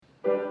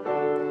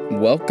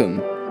Welcome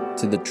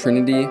to the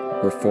Trinity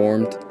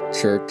Reformed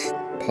Church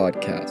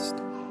podcast.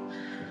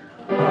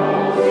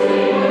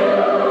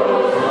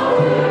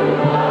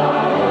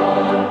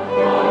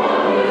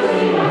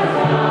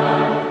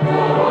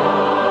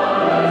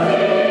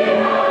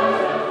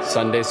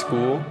 Sunday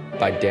School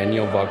by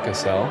Daniel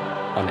Valcarcel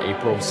on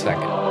April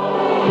 2nd.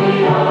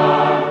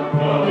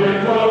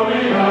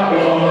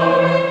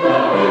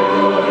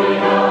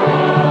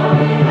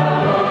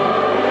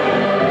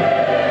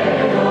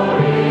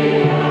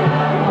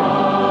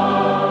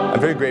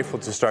 I'm very grateful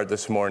to start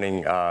this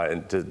morning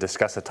and to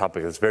discuss a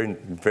topic that's very,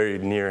 very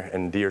near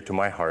and dear to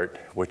my heart,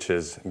 which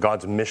is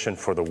God's mission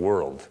for the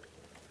world.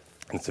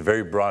 It's a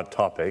very broad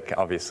topic,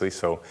 obviously,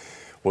 so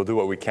we'll do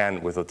what we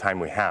can with the time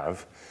we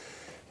have.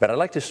 But I'd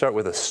like to start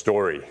with a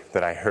story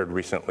that I heard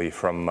recently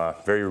from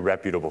very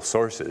reputable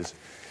sources.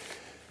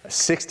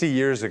 60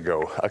 years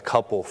ago, a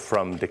couple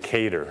from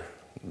Decatur,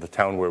 the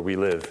town where we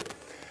live,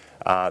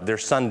 their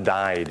son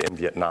died in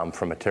Vietnam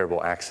from a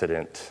terrible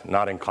accident,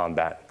 not in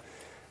combat,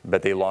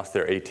 but they lost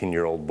their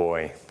 18-year-old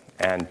boy.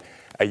 And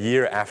a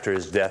year after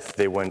his death,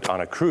 they went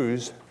on a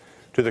cruise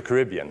to the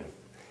Caribbean.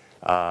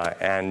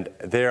 And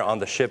there on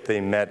the ship,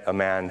 they met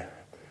a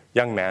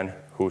young man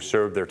who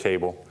served their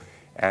table.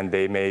 And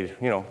they made,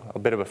 a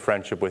bit of a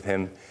friendship with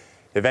him,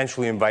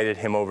 eventually invited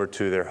him over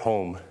to their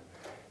home.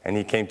 And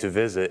he came to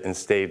visit and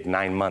stayed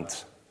 9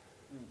 months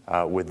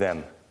with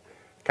them,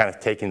 kind of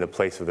taking the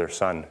place of their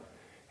son.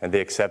 And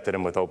they accepted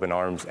him with open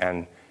arms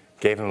and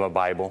gave him a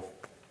Bible.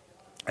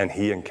 And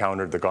he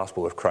encountered the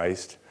gospel of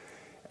Christ,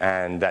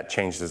 and that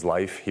changed his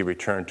life. He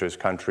returned to his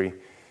country,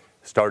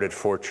 started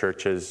 4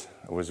 churches,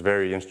 was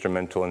very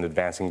instrumental in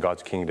advancing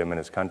God's kingdom in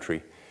his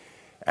country.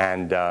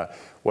 And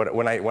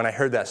when I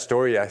heard that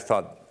story, I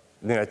thought,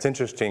 it's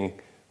interesting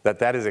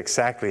that is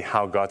exactly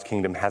how God's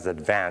kingdom has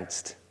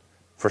advanced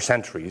for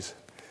centuries,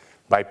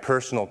 by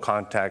personal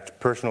contact,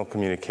 personal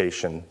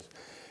communication.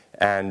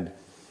 And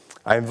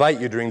I invite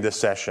you during this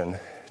session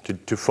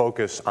to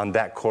focus on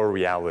that core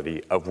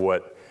reality of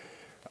what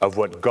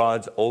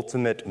God's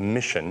ultimate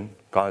mission,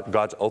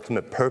 God's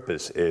ultimate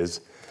purpose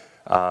is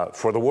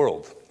for the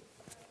world.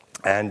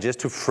 And just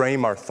to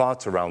frame our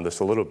thoughts around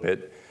this a little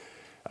bit,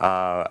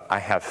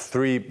 I have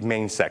 3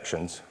 main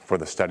sections for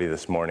the study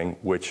this morning,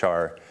 which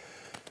are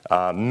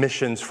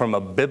missions from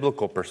a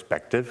biblical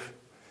perspective,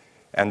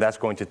 and that's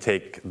going to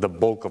take the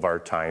bulk of our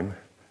time.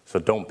 So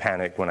don't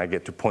panic when I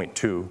get to point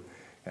 2,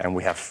 and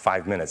we have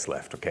 5 minutes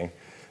left, okay?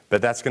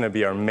 But that's going to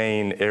be our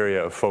main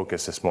area of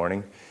focus this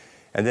morning.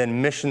 And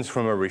then missions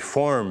from a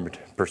reformed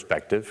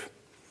perspective,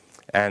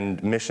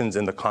 and missions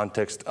in the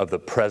context of the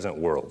present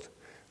world.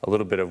 A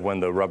little bit of when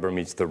the rubber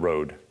meets the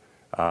road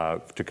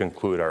to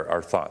conclude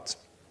our thoughts.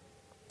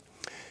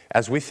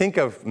 As we think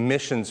of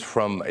missions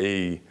from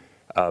a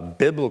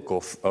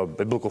biblical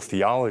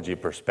theology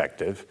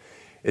perspective,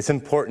 it's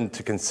important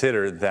to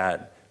consider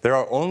that there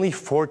are only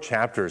 4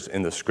 chapters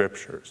in the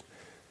scriptures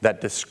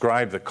that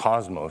describe the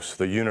cosmos,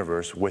 the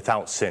universe,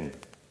 without sin.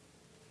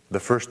 The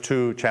first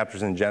 2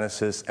 chapters in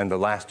Genesis and the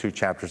last 2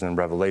 chapters in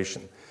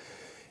Revelation.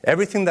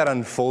 Everything that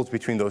unfolds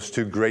between those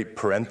 2 great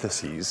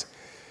parentheses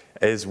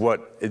is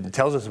what it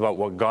tells us about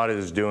what God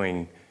is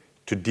doing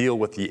to deal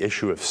with the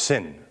issue of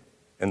sin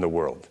in the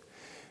world.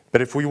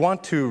 But if we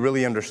want to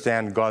really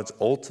understand God's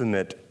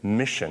ultimate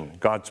mission,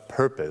 God's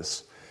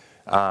purpose,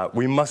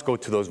 we must go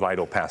to those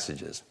vital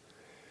passages.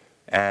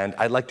 And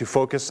I'd like to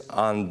focus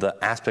on the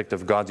aspect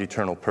of God's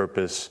eternal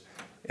purpose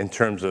in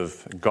terms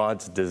of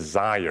God's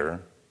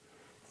desire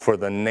for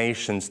the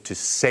nations to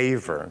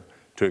savor,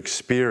 to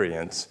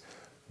experience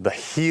the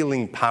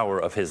healing power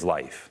of his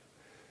life.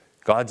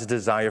 God's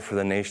desire for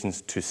the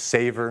nations to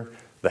savor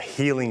the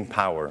healing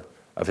power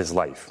of his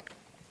life.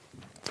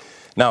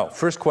 Now,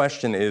 first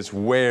question is,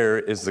 where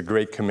is the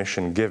Great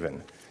Commission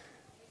given?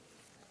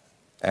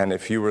 And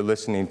if you were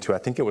listening to, I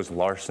think it was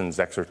Larson's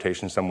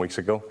exhortation some weeks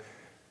ago,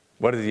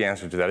 what is the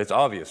answer to that? It's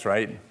obvious,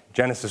 right?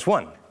 Genesis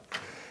 1.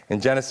 In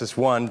Genesis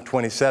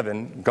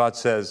 1:27, God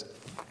says,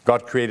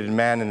 God created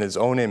man in his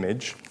own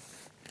image.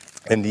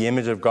 In the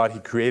image of God, he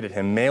created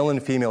him. Male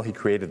and female, he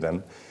created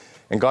them.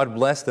 And God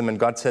blessed them, and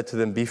God said to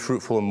them, be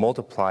fruitful and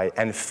multiply,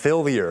 and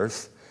fill the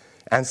earth,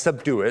 and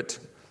subdue it,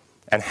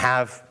 and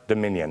have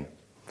dominion.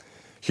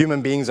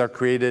 Human beings are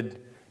created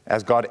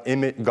as God's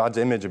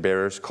image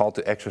bearers, called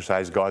to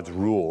exercise God's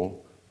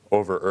rule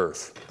over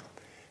earth.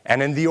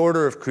 And in the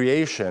order of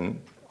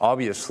creation,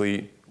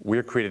 obviously,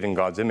 we're created in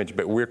God's image,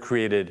 but we're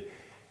created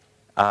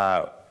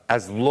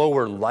as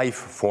lower life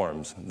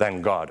forms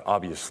than God,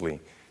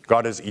 obviously.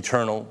 God is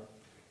eternal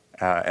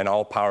and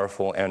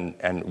all-powerful,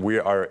 and we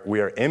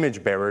are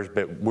image bearers,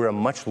 but we're a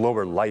much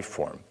lower life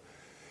form.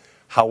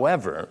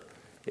 However,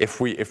 if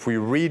we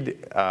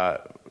read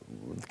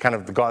kind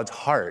of God's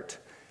heart,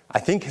 I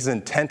think his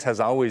intent has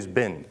always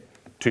been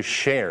to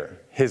share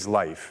his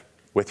life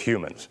with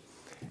humans.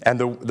 And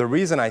the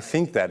reason I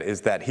think that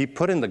is that he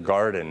put in the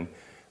garden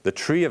the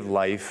tree of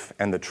life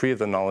and the tree of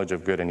the knowledge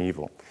of good and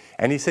evil.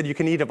 And he said, you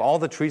can eat of all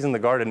the trees in the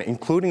garden,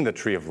 including the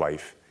tree of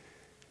life,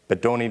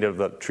 but don't eat of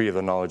the tree of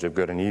the knowledge of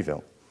good and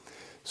evil.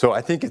 So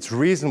I think it's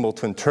reasonable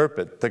to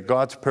interpret that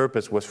God's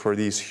purpose was for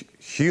these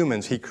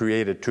humans he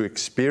created to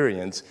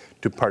experience,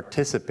 to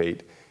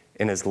participate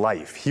in his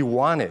life. He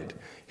wanted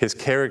his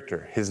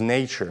character, his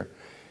nature,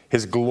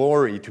 his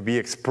glory to be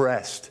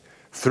expressed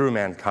through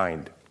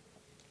mankind.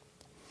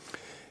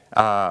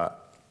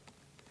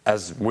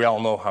 As we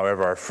all know,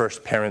 however, our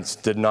first parents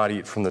did not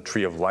eat from the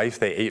tree of life.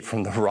 They ate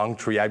from the wrong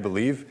tree, I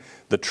believe.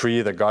 The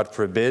tree that God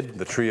forbid,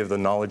 the tree of the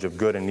knowledge of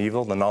good and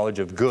evil, the knowledge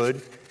of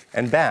good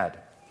and bad.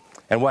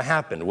 And what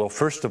happened? Well,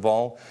 first of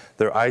all,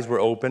 their eyes were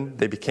open.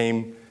 They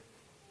became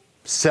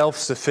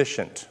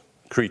self-sufficient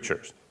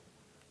creatures,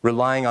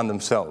 relying on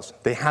themselves.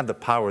 They had the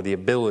power, the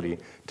ability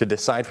to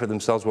decide for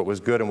themselves what was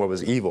good and what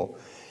was evil.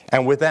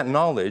 And with that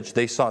knowledge,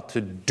 they sought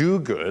to do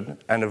good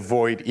and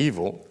avoid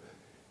evil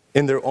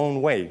in their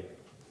own way.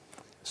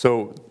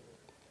 So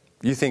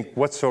you think,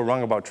 what's so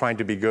wrong about trying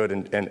to be good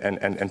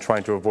and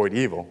trying to avoid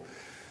evil?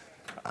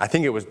 I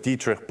think it was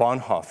Dietrich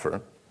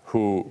Bonhoeffer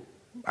who,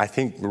 I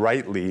think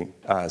rightly,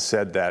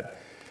 said that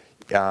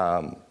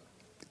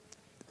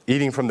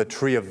eating from the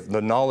tree of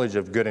the knowledge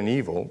of good and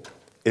evil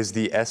is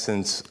the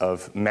essence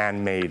of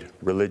man-made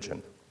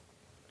religion.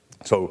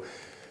 So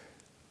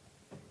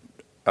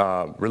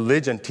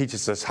religion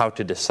teaches us how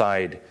to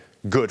decide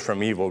good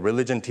from evil.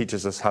 Religion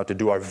teaches us how to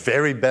do our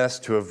very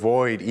best to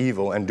avoid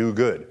evil and do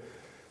good.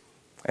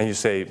 And you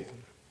say,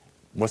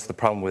 what's the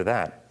problem with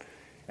that?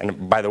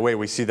 And by the way,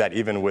 we see that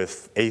even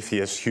with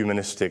atheist,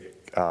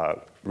 humanistic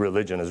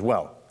religion as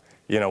well.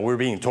 You know, we're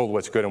being told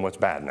what's good and what's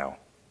bad now.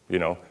 You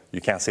know, you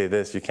can't say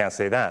this, you can't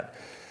say that.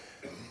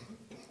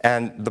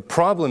 And the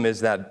problem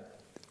is that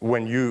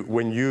when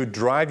you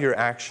drive your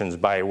actions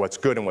by what's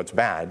good and what's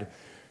bad,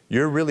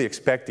 you're really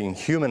expecting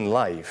human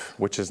life,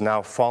 which is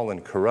now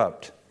fallen,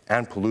 corrupt,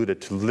 and polluted,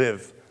 to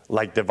live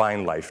like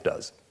divine life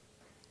does.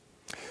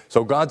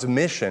 So God's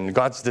mission,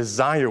 God's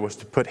desire was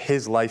to put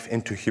his life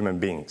into human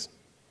beings.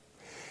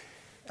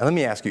 And let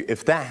me ask you,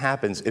 if that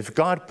happens, if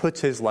God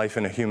puts his life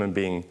in a human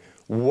being,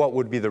 what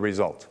would be the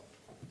result?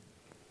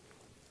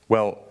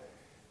 Well,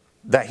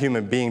 that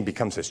human being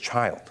becomes his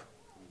child.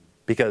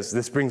 Because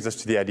this brings us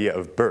to the idea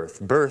of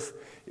birth. Birth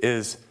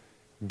is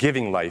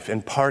giving life,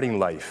 imparting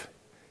life.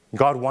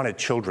 God wanted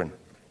children.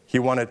 He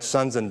wanted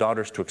sons and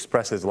daughters to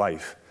express his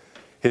life,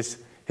 his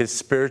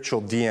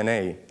spiritual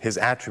DNA, his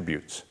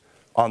attributes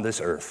on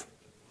this earth.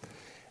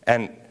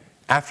 And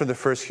after the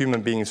first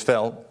human beings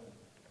fell,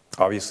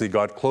 obviously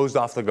God closed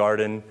off the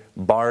garden,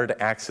 barred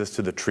access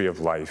to the tree of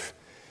life.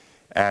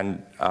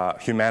 And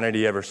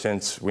humanity ever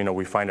since,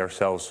 we find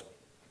ourselves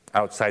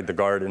outside the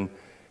garden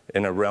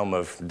in a realm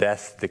of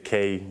death,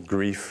 decay,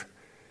 grief,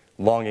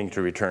 longing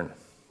to return.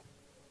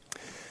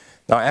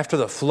 Now, after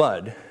the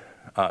flood,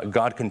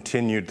 God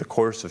continued the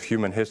course of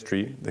human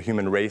history, the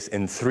human race,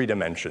 in 3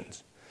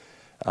 dimensions,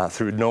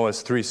 through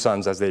Noah's 3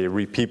 sons as they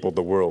repeopled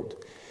the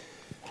world.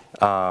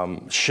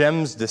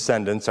 Shem's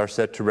descendants are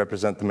said to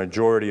represent the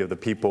majority of the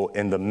people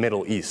in the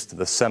Middle East,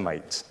 the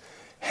Semites.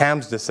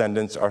 Ham's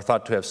descendants are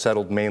thought to have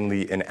settled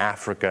mainly in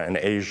Africa and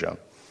Asia.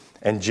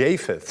 And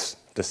Japheth's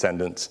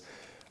descendants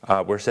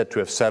were said to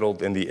have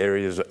settled in the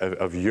areas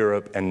of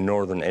Europe and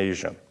northern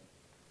Asia.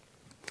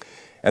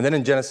 And then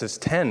in Genesis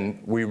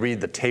 10, we read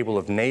the Table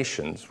of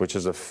Nations, which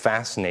is a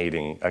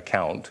fascinating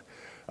account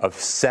of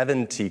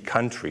 70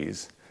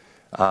 countries,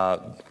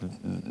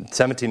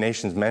 70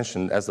 nations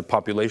mentioned as the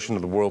population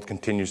of the world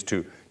continues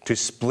to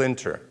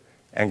splinter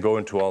and go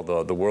into all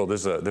the world.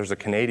 There's a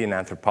Canadian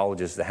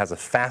anthropologist that has a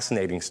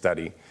fascinating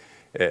study.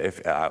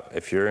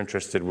 If you're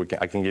interested,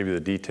 I can give you the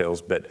details,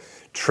 but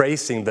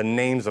tracing the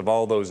names of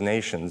all those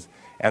nations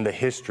and the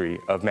history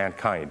of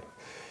mankind.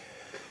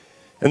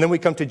 And then we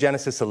come to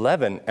Genesis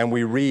 11, and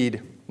we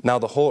read, now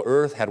the whole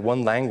earth had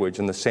one language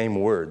and the same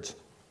words.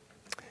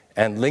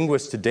 And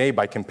linguists today,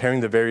 by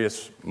comparing the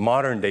various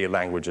modern-day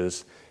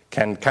languages,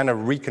 can kind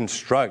of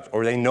reconstruct,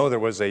 or they know there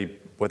was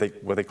what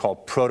they call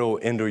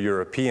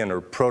Proto-Indo-European or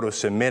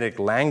Proto-Semitic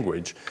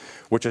language,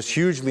 which is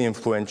hugely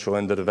influential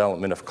in the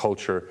development of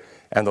culture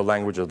and the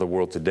language of the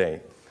world today.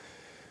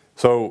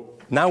 So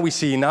now we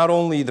see not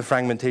only the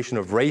fragmentation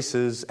of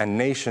races and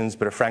nations,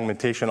 but a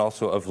fragmentation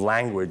also of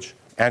language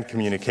and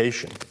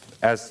communication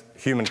as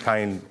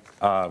humankind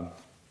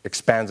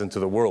expands into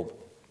the world.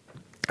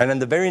 And in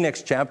the very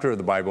next chapter of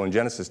the Bible, in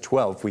Genesis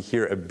 12, we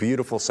hear a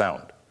beautiful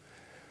sound.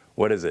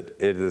 What is it?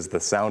 It is the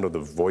sound of the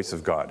voice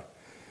of God.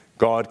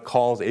 God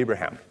calls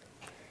Abraham,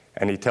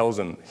 and he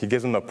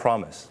gives him a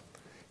promise.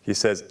 He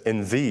says,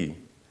 in thee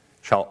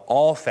shall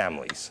all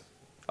families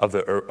of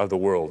the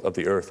world, of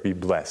the earth, be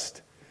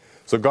blessed.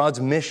 So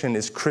God's mission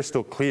is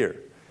crystal clear.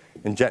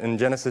 In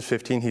Genesis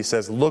 15, he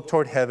says, look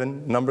toward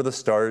heaven, number the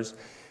stars,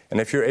 and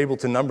if you're able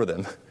to number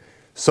them,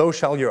 so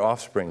shall your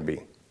offspring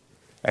be.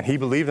 And he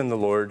believed in the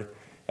Lord,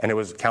 and it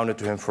was counted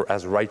to him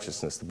as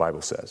righteousness, the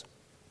Bible says.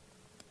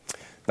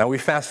 Now we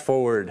fast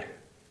forward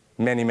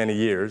many, many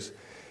years,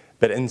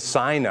 but in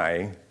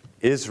Sinai,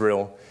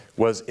 Israel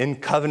was in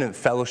covenant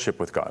fellowship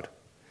with God.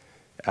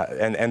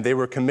 And they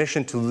were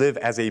commissioned to live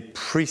as a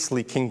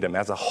priestly kingdom,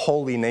 as a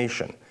holy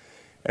nation.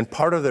 And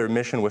part of their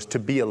mission was to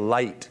be a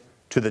light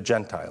to the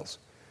Gentiles.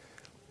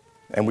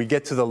 And we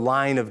get to the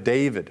line of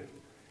David,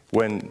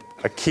 when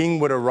a king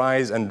would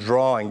arise and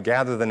draw and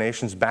gather the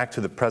nations back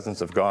to the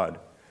presence of God.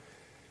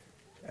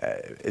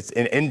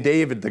 In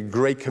David, the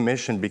Great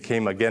Commission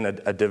became, again,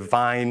 a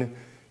divine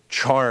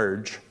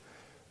charge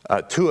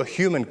to a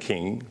human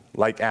king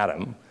like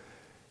Adam.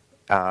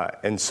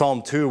 In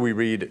Psalm 2, we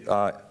read,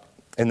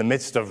 in the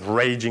midst of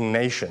raging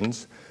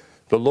nations,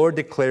 the Lord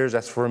declares,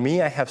 "As for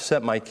me, I have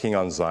set my king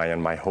on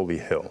Zion, my holy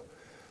hill.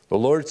 The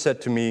Lord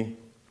said to me,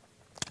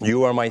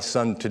 you are my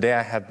son, today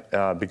I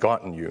have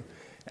begotten you.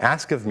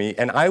 Ask of me,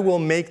 and I will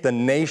make the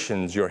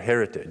nations your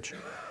heritage,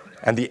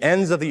 and the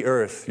ends of the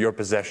earth your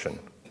possession."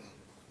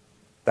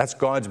 That's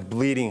God's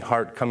bleeding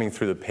heart coming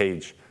through the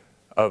page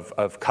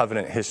of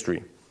covenant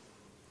history.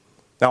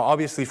 Now,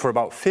 obviously, for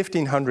about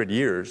 1,500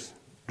 years,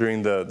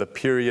 during the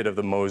period of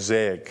the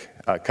Mosaic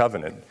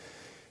covenant,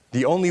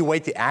 the only way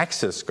to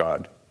access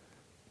God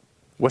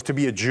was to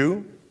be a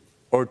Jew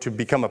or to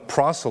become a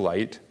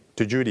proselyte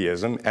to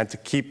Judaism and to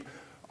keep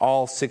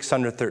all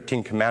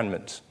 613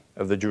 commandments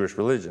of the Jewish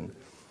religion.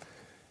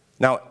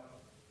 Now,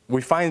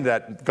 we find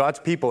that God's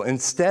people,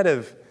 instead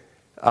of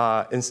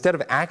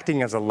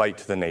acting as a light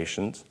to the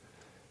nations,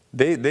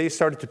 they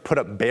started to put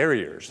up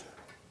barriers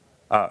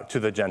to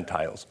the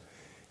Gentiles.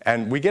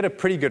 And we get a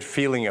pretty good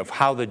feeling of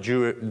how the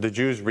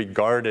Jews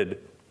regarded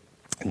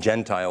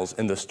Gentiles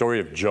in the story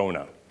of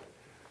Jonah.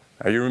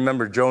 Now, you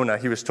remember Jonah,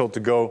 he was told to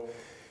go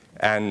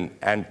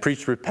and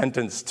preach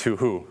repentance to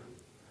who?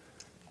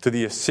 To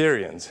the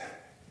Assyrians,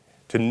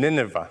 to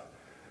Nineveh.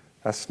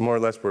 That's more or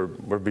less where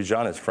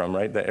Bijan is from,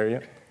 right? That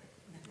area?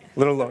 A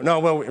little low. No,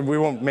 well, we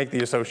won't make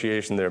the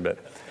association there, but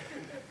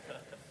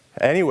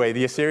anyway,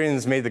 the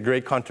Assyrians made the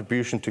great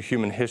contribution to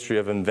human history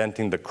of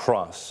inventing the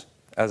cross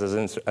as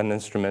an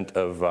instrument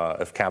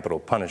of capital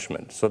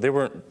punishment. So they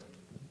weren't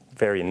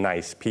very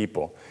nice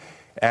people.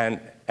 And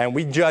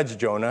we judge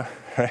Jonah,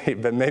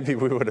 right? But maybe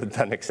we would have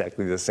done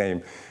exactly the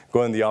same,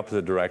 going the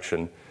opposite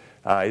direction.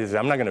 He said,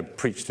 I'm not going to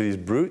preach to these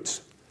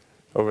brutes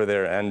over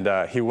there.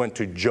 And he went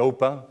to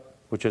Joppa,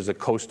 which is a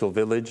coastal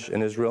village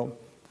in Israel.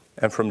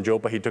 And from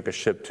Joppa, he took a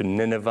ship to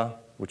Nineveh,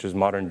 which is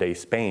modern-day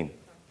Spain.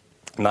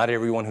 Not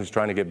everyone who's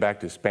trying to get back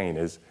to Spain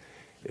is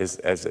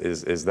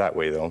that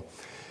way, though.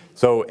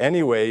 So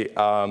anyway,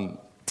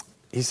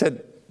 he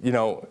said, you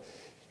know,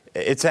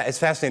 it's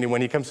fascinating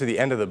when he comes to the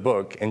end of the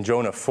book in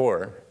Jonah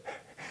 4.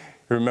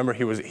 Remember,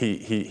 he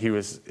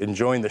was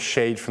enjoying the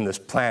shade from this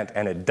plant,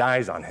 and it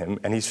dies on him,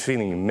 and he's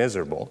feeling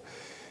miserable.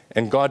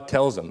 And God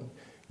tells him,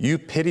 "You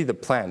pity the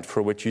plant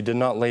for which you did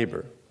not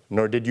labor,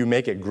 nor did you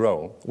make it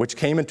grow, which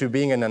came into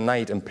being in a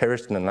night and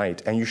perished in a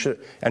night. And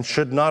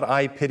should not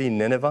I pity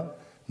Nineveh,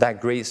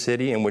 that great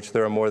city in which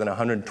there are more than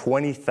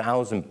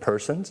 120,000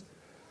 persons?"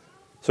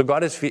 So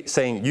God is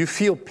saying, you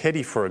feel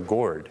pity for a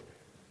gourd.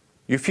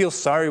 You feel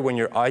sorry when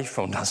your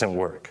iPhone doesn't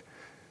work.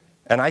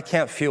 And I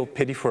can't feel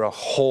pity for a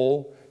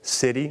whole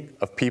city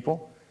of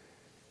people.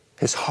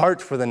 His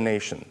heart for the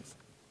nations.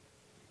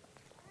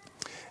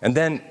 And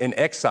then in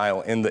exile,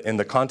 in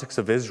the context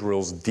of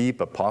Israel's deep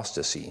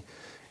apostasy,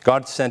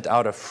 God sent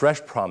out a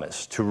fresh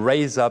promise to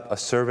raise up a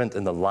servant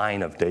in the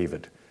line of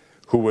David,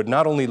 who would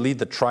not only lead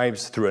the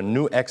tribes through a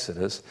new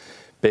exodus,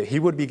 but he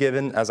would be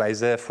given, as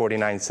Isaiah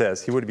 49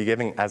 says, he would be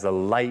given as a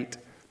light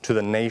to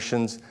the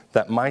nations,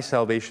 that my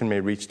salvation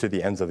may reach to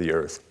the ends of the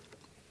earth.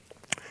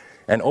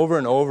 And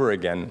over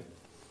again,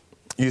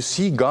 you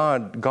see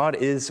God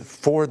is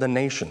for the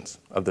nations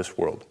of this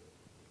world.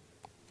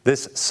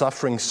 This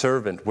suffering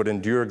servant would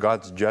endure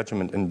God's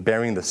judgment in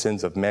bearing the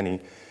sins of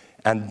many,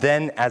 and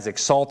then as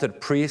exalted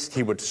priest,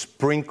 he would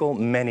sprinkle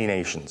many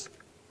nations.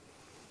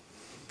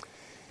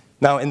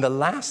 Now, in the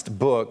last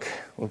book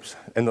of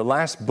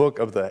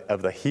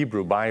the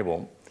Hebrew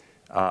Bible,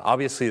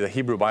 obviously the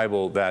Hebrew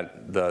Bible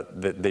that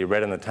they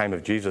read in the time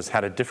of Jesus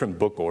had a different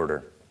book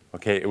order.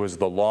 Okay, it was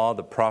the law,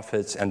 the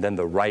prophets, and then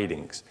the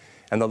writings.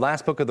 And the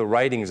last book of the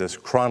writings is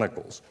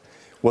Chronicles.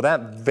 Well, the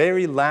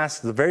very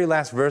last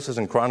verses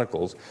in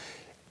Chronicles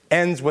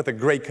ends with a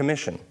great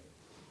commission.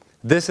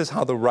 This is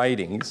how the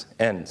writings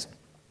ends.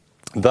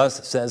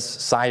 "Thus says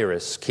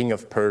Cyrus, king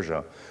of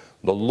Persia,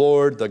 the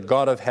Lord, the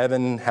God of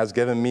heaven, has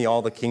given me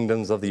all the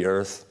kingdoms of the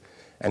earth,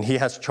 and he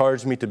has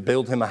charged me to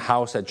build him a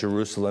house at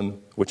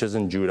Jerusalem, which is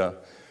in Judah.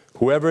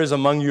 Whoever is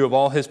among you of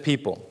all his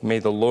people, may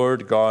the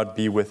Lord God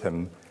be with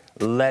him.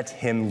 Let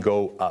him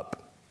go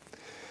up."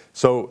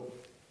 So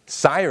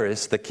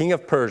Cyrus, the king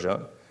of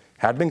Persia,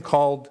 had been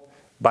called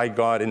by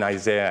God in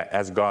Isaiah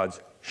as God's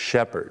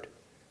shepherd,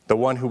 the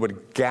one who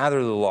would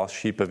gather the lost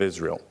sheep of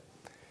Israel,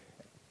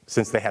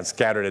 since they had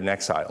scattered in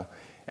exile.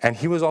 And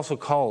he was also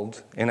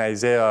called in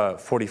Isaiah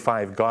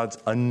 45 God's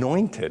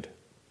anointed,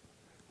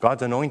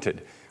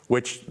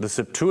 which the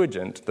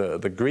Septuagint,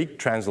 the Greek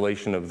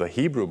translation of the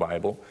Hebrew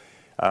Bible,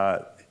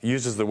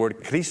 uses the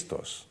word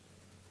Christos.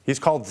 He's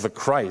called the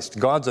Christ,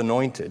 God's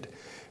anointed,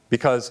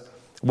 because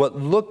what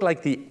looked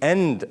like the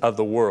end of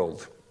the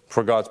world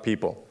for God's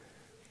people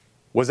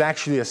was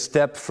actually a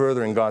step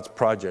further in God's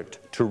project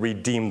to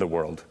redeem the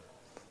world.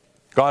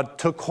 God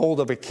took hold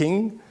of a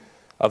king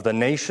of the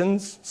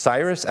nations,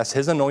 Cyrus, as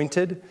his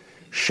anointed,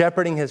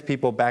 shepherding his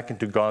people back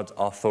into God's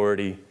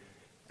authority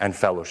and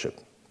fellowship.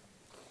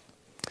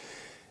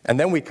 And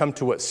then we come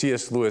to what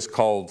C.S. Lewis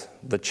called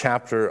the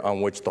chapter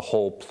on which the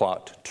whole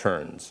plot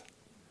turns,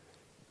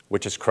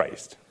 which is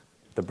Christ,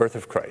 the birth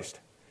of Christ.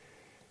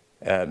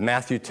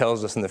 Matthew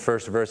tells us in the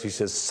first verse, he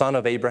says, son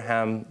of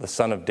Abraham, the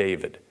son of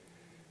David.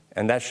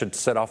 And that should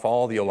set off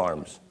all the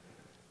alarms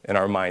in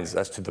our minds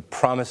as to the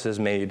promises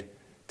made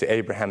to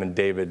Abraham and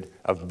David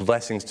of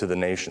blessings to the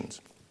nations.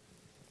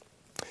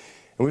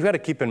 And we've got to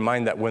keep in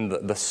mind that when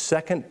the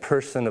second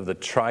person of the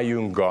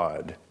triune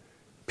God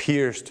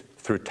pierced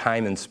through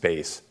time and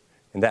space,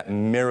 in that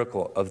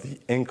miracle of the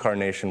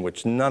incarnation,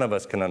 which none of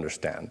us can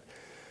understand,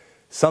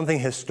 something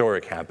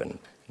historic happened.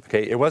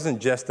 Okay, it wasn't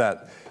just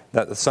that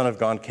the Son of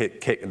God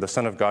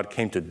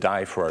came to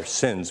die for our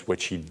sins,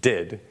 which he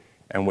did,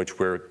 and which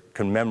we're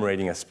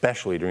commemorating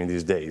especially during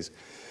these days.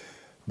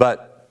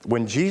 But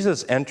when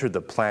Jesus entered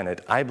the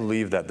planet, I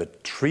believe that the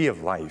tree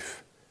of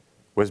life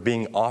was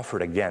being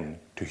offered again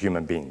to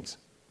human beings.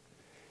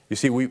 You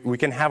see, we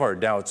can have our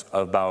doubts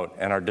about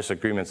and our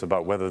disagreements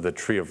about whether the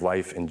tree of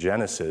life in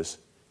Genesis,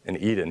 in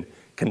Eden,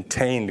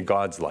 contained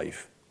God's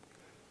life.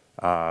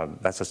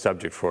 That's a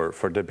subject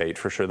for debate,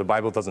 for sure. The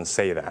Bible doesn't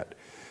say that.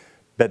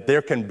 But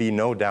there can be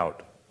no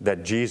doubt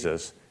that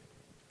Jesus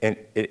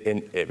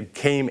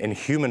came in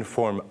human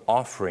form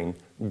offering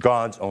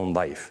God's own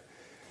life.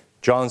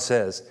 John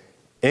says,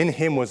 in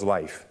him was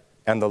life,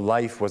 and the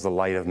life was the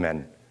light of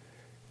men.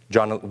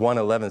 John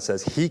 1:11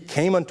 says, he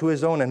came unto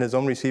his own, and his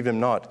own received him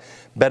not.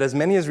 But as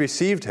many as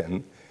received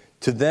him,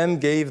 to them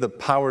gave the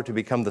power to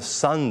become the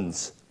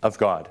sons of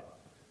God,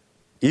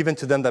 even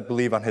to them that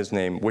believe on his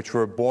name, which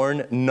were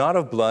born not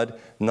of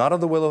blood, not of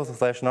the will of the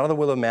flesh, not of the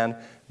will of man,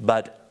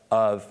 but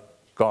of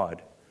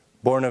God.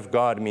 Born of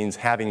God means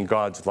having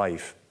God's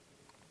life.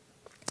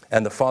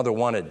 And the Father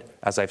wanted,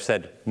 as I've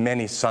said,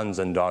 many sons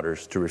and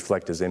daughters to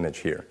reflect his image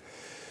here.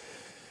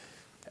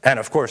 And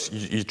of course,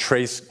 you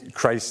trace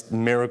Christ's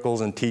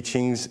miracles and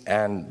teachings,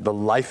 and the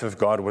life of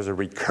God was a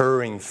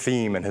recurring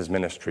theme in his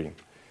ministry.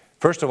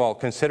 First of all,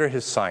 consider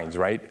his signs,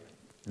 right?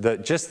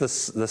 Just the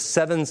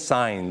 7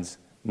 signs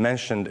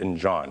mentioned in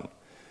John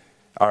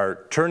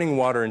are turning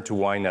water into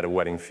wine at a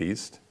wedding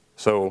feast.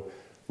 So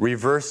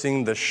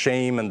reversing the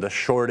shame and the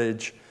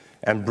shortage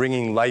and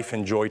bringing life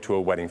and joy to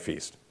a wedding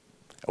feast.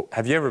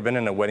 Have you ever been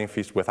in a wedding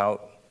feast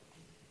without,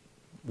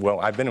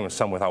 well, I've been in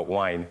some without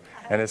wine,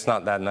 and it's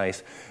not that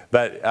nice.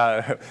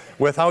 But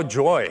without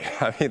joy,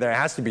 I mean, there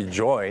has to be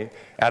joy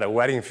at a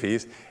wedding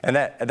feast. And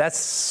that's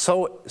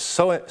so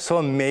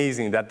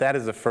amazing that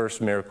is the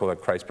first miracle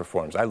that Christ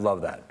performs. I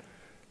love that.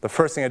 The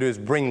first thing I do is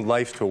bring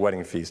life to a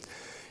wedding feast.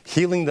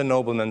 Healing the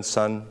nobleman's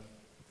son,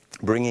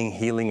 bringing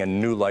healing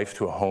and new life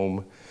to a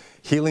home,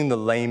 healing the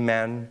lame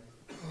man.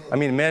 I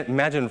mean,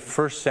 imagine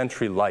first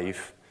century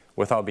life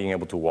without being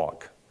able to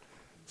walk.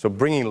 So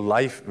bringing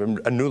life,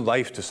 a new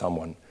life to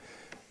someone.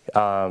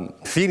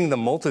 Feeding the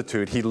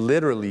multitude, he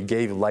literally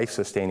gave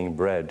life-sustaining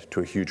bread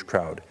to a huge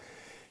crowd.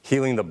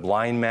 Healing the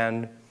blind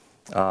man.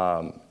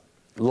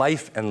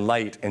 Life and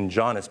light, in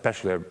John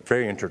especially, are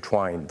very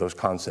intertwined, those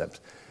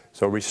concepts.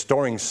 So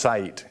restoring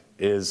sight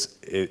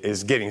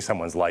is giving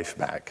someone's life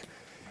back.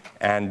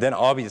 And then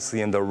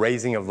obviously in the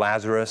raising of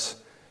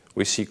Lazarus,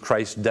 we see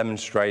Christ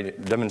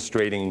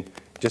demonstrating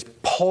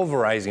just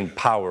pulverizing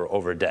power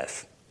over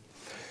death.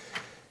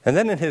 And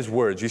then in his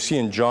words, you see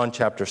in John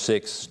chapter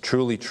 6,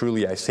 truly,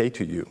 truly, I say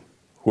to you,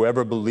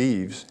 whoever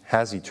believes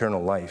has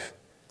eternal life.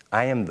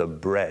 I am the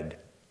bread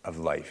of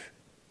life.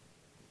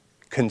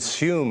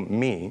 Consume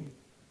me.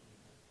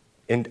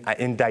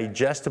 In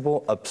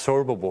digestible,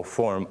 absorbable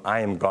form, I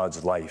am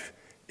God's life.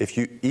 If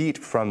you eat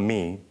from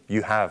me,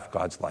 you have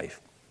God's life.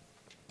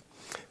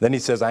 Then he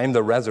says, I am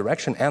the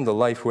resurrection and the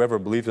life. Whoever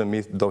believes in me,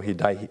 though he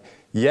die,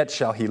 yet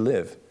shall he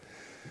live.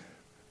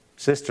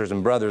 Sisters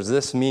and brothers,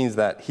 this means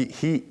that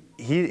he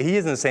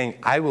isn't saying,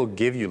 I will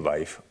give you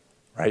life,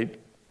 right?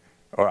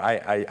 Or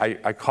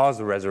I cause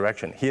the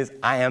resurrection. He is,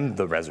 I am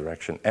the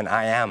resurrection, and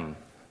I am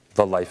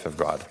the life of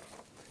God.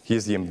 He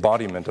is the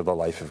embodiment of the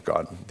life of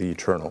God, the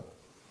eternal.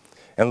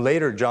 And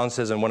later, John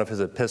says in one of his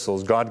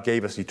epistles, God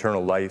gave us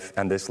eternal life,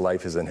 and this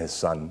life is in his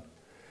Son.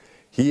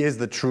 He is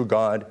the true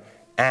God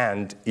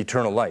and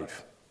eternal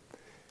life.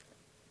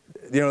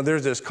 You know,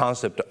 there's this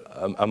concept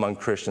among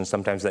Christians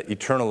sometimes that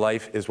eternal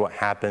life is what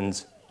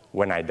happens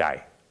when I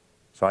die.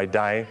 So I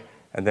die,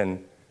 and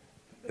then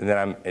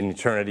I'm in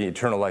eternity.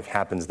 Eternal life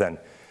happens then.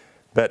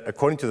 But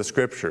according to the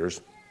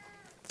Scriptures,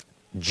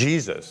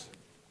 Jesus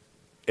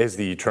is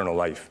the eternal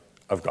life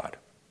of God.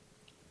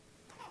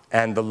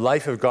 And the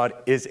life of God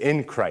is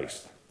in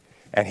Christ.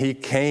 And he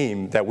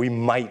came that we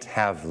might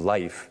have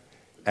life,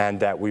 and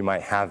that we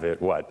might have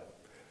it, what?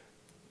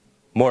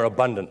 More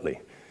abundantly.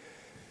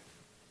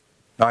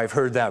 Now, I've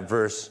heard that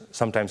verse.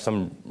 Sometimes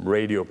some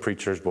radio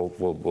preachers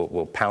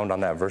will pound on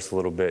that verse a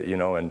little bit, you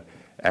know,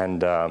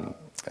 and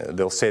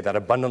they'll say that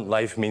abundant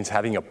life means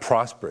having a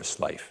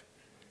prosperous life.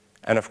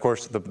 And of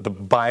course, the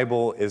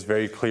Bible is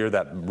very clear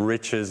that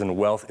riches and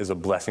wealth is a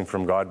blessing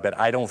from God, but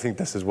I don't think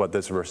this is what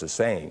this verse is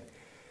saying.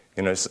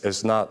 You know,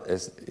 it's not,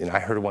 you know, I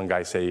heard one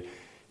guy say,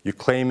 You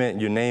claim it,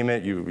 you name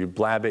it, you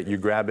blab it, you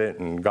grab it,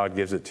 and God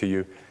gives it to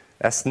you.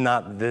 That's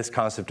not this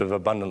concept of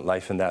abundant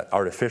life in that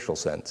artificial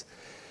sense.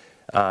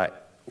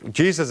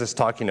 Jesus is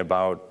talking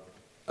about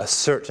a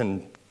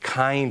certain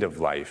kind of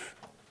life.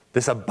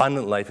 This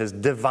abundant life is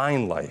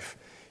divine life.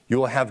 You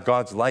will have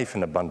God's life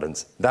in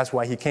abundance. That's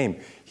why he came.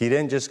 He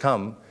didn't just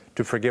come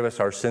to forgive us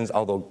our sins,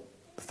 although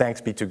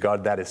thanks be to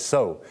God that is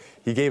so.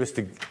 He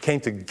came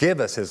to give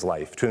us his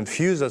life, to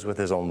infuse us with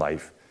his own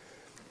life.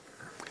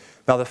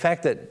 Now, the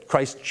fact that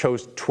Christ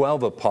chose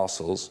 12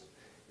 apostles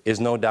is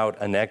no doubt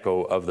an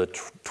echo of the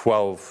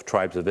 12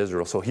 tribes of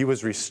Israel. So he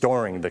was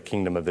restoring the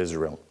kingdom of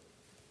Israel.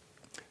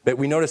 But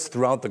we notice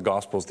throughout the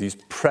Gospels these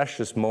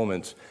precious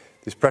moments,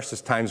 these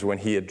precious times when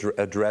he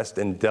addressed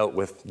and dealt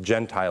with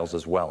Gentiles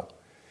as well.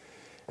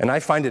 And I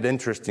find it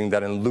interesting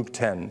that in Luke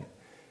 10,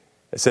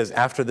 it says,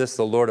 after this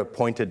the Lord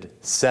appointed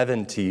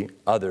 70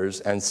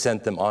 others and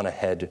sent them on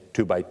ahead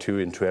 2 by 2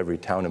 into every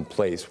town and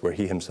place where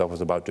he himself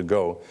was about to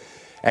go.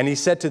 And he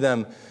said to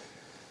them,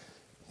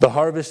 the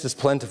harvest is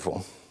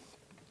plentiful,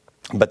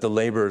 but the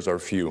laborers are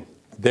few.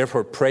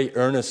 Therefore pray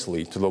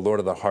earnestly to the Lord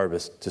of the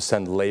harvest to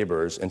send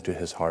laborers into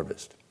his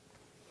harvest.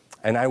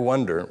 And I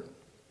wonder,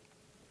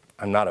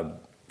 I'm not a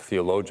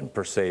theologian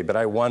per se, but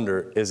I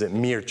wonder, is it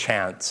mere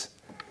chance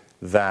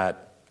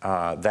that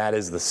that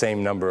is the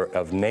same number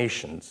of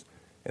nations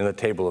in the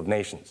table of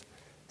nations?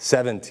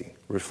 70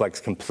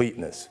 reflects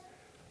completeness,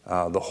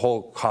 the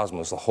whole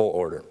cosmos, the whole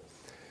order.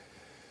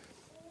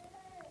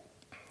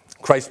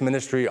 Christ's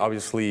ministry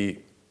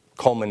obviously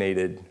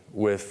culminated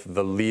with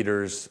the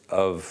leaders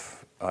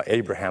of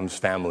Abraham's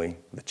family,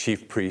 the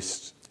chief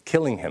priests,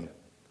 killing him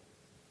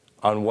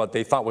on what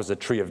they thought was a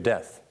tree of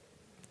death.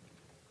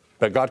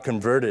 But God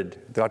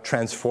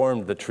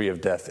transformed the tree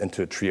of death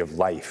into a tree of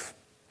life.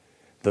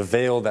 The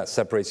veil that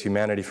separates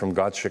humanity from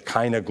God's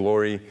Shekinah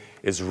glory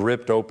is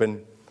ripped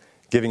open,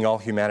 giving all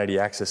humanity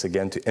access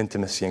again to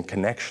intimacy and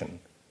connection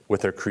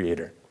with their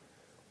Creator.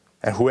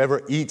 And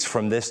whoever eats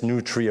from this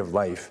new tree of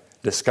life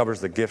discovers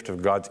the gift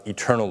of God's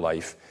eternal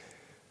life,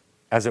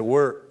 as it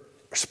were,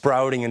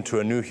 sprouting into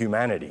a new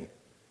humanity.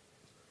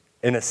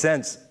 In a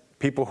sense,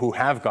 people who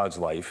have God's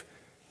life,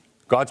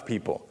 God's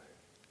people,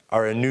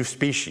 are a new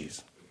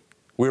species.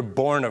 We're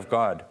born of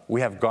God. We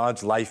have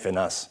God's life in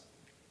us.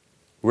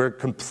 We're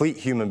complete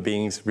human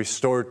beings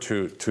restored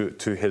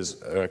to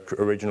his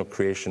original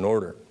creation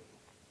order.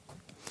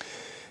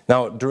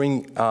 Now,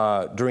 during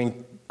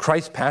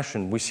Christ's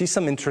passion, we see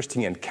some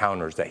interesting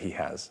encounters that he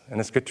has, and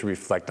it's good to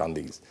reflect on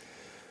these.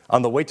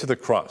 On the way to the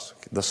cross,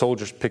 the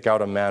soldiers pick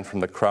out a man from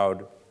the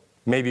crowd,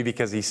 maybe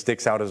because he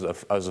sticks out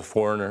as a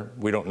foreigner.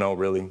 We don't know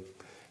really.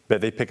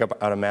 But they pick out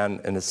a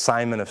man, and it's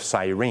Simon of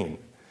Cyrene.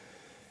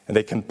 And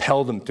they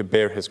compelled him to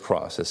bear his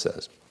cross, it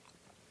says.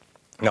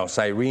 Now,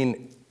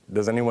 Cyrene,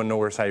 does anyone know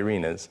where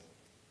Cyrene is?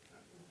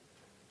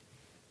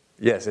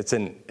 Yes, it's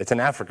in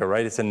Africa,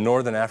 right? It's in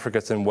northern Africa.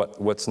 It's in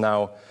what's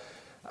now,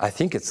 I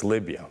think it's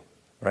Libya,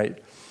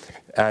 right?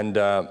 And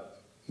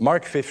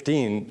Mark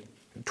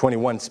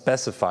 15:21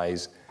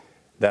 specifies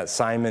that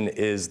Simon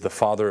is the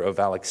father of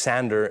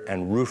Alexander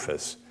and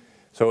Rufus.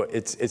 So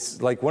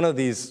it's like one of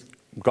these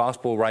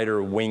gospel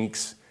writer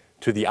winks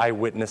to the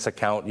eyewitness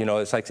account. You know,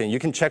 it's like saying, you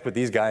can check with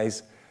these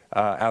guys,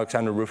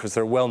 Alexander and Rufus,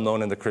 they're well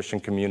known in the Christian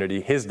community.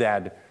 His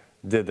dad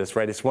did this,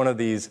 right? It's one of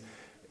these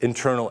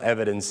internal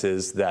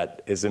evidences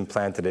that is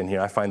implanted in here.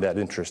 I find that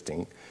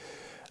interesting.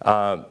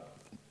 Now,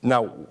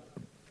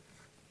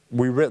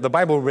 the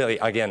Bible really,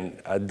 again,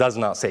 does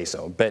not say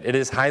so, but it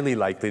is highly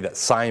likely that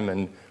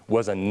Simon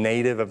was a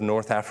native of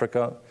North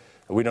Africa.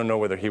 We don't know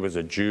whether he was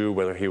a Jew,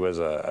 whether he was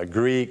a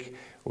Greek.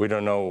 We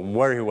don't know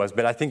where he was,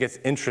 but I think it's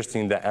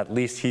interesting that at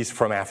least he's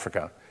from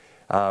Africa,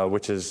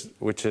 which is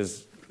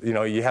you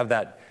know, you have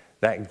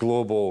that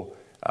global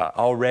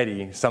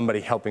already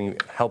somebody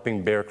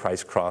helping bear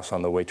Christ's cross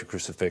on the way to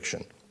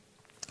crucifixion.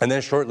 And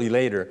then shortly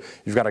later,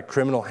 you've got a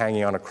criminal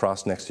hanging on a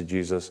cross next to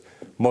Jesus,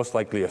 most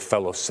likely a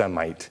fellow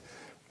Semite,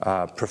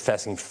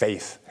 professing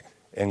faith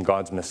in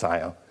God's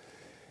Messiah.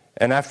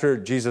 And after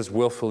Jesus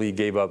willfully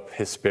gave up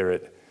his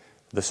spirit,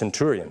 the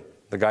centurion,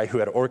 the guy who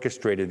had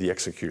orchestrated the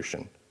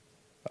execution,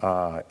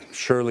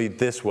 surely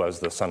this was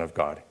the Son of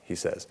God, he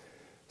says.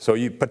 So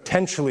you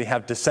potentially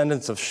have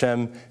descendants of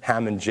Shem,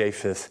 Ham, and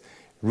Japheth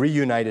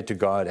reunited to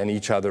God and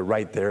each other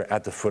right there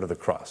at the foot of the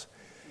cross.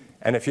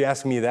 And if you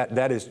ask me,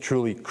 that is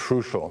truly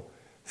crucial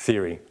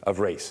theory of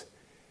race.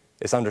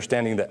 It's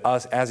understanding that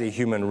us as a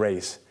human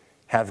race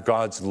have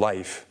God's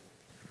life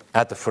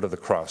at the foot of the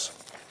cross.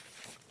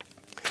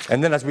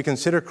 And then as we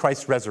consider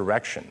Christ's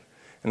resurrection,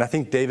 and I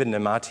think David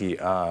Nemati,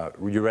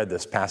 you read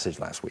this passage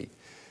last week,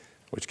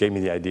 which gave me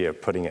the idea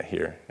of putting it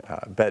here.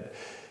 But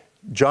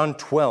John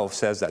 12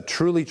 says that,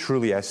 truly,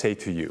 truly, I say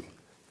to you,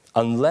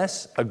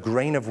 unless a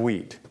grain of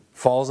wheat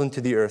falls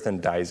into the earth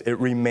and dies, it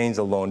remains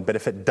alone. But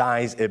if it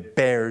dies, it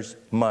bears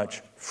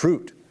much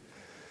fruit.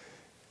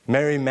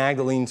 Mary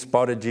Magdalene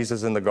spotted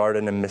Jesus in the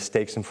garden and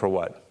mistakes him for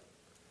what?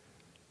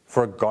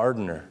 For a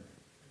gardener.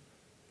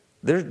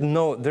 There's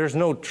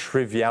no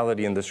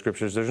triviality in the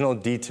scriptures. There's no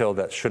detail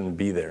that shouldn't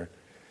be there.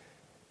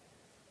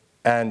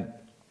 And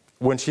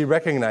when she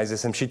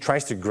recognizes him, she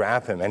tries to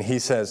grab him, and he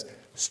says,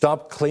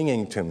 "Stop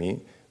clinging to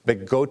me,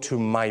 but go to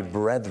my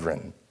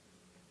brethren."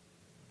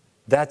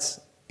 That's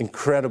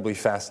incredibly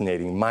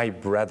fascinating. My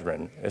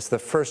brethren. It's the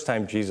first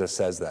time Jesus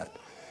says that.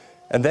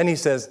 And then he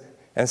says,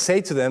 "And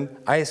say to them,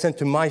 I ascend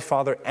to my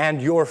Father and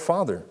your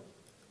Father."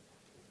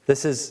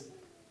 This is,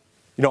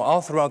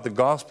 all throughout the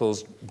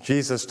Gospels,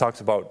 Jesus talks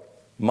about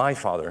my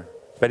Father,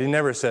 but he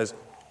never says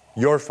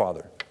your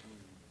Father.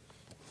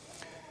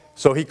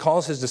 So he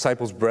calls his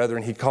disciples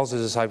brethren. He calls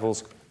his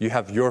disciples, "You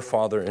have your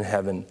Father in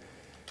heaven."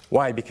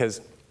 Why?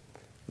 Because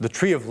the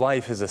tree of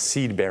life is a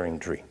seed-bearing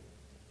tree.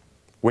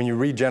 When you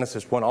read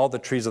Genesis 1, all the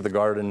trees of the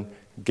garden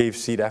gave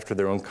seed after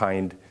their own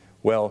kind.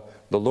 Well,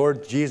 the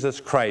Lord Jesus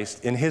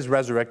Christ, in his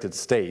resurrected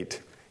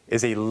state,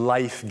 is a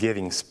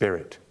life-giving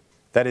spirit.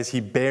 That is, he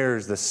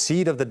bears the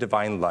seed of the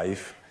divine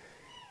life,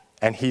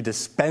 and he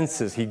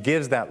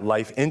gives that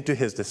life into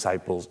his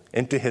disciples,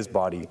 into his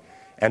body,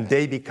 and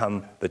they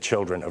become the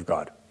children of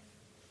God.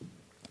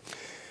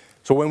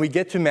 So when we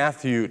get to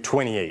Matthew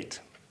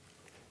 28,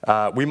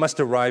 we must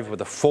arrive with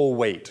the full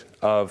weight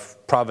of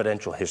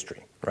providential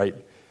history, right?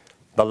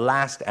 The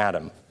last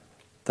Adam,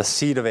 the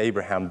seed of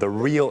Abraham, the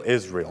real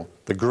Israel,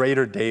 the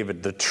greater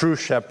David, the true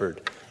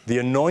shepherd, the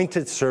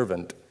anointed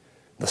servant,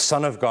 the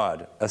Son of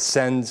God,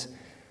 ascends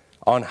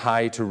on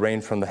high to reign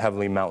from the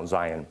heavenly Mount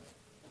Zion.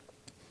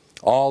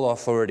 All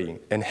authority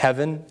in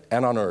heaven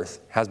and on earth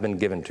has been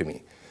given to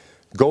me.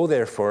 Go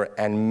therefore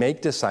and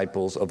make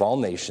disciples of all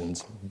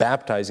nations,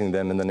 baptizing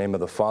them in the name of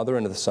the Father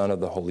and of the Son and of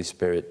the Holy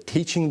Spirit,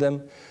 teaching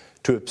them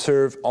to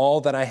observe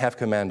all that I have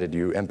commanded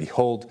you, and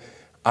behold,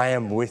 I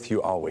am with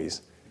you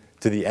always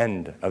to the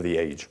end of the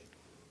age.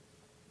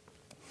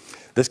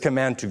 This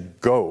command to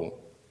go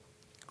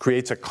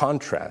creates a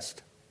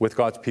contrast with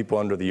God's people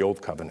under the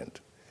Old Covenant.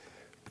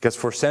 Because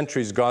for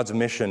centuries, God's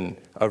mission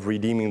of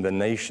redeeming the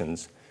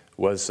nations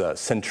was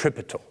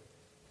centripetal.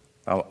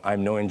 Now,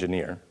 I'm no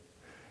engineer,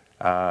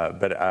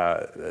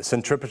 but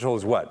centripetal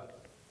is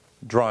what?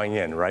 Drawing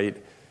in,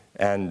 right?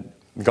 And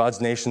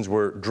God's nations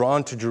were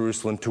drawn to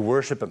Jerusalem to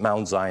worship at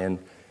Mount Zion.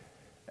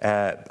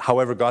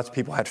 However, God's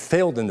people had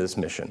failed in this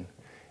mission.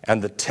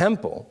 And the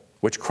temple,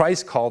 which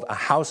Christ called a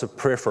house of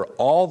prayer for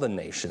all the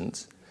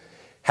nations,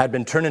 had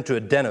been turned into a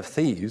den of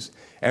thieves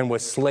and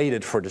was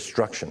slated for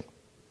destruction.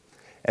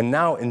 And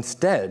now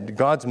instead,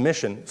 God's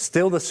mission,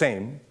 still the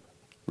same,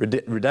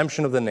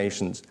 redemption of the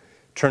nations,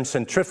 turned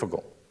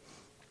centrifugal,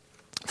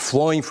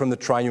 flowing from the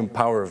triune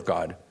power of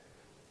God,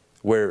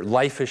 where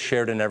life is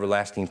shared in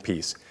everlasting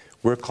peace.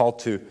 We're called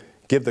to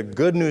give the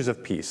good news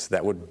of peace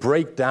that would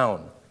break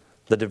down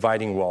the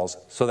dividing walls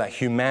so that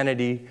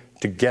humanity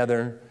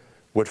together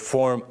would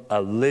form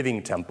a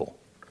living temple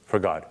for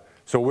God.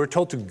 So we're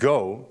told to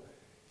go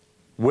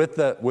with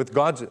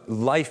God's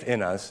life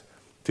in us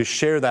to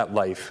share that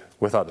life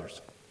with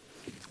others,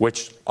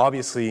 which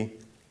obviously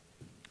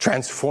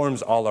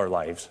transforms all our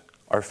lives,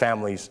 our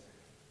families,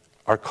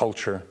 our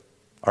culture,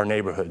 our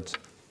neighborhoods.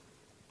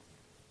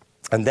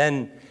 And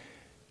then,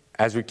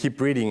 as we keep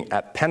reading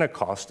at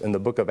Pentecost in the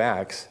book of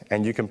Acts,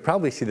 and you can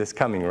probably see this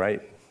coming,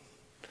 right?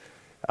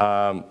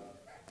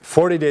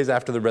 40 days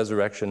after the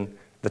resurrection,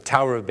 the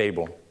Tower of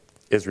Babel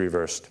is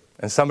reversed.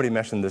 And somebody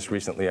mentioned this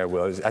recently,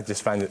 I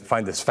just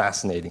find this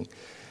fascinating.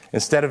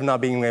 Instead of not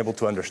being able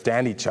to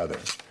understand each other,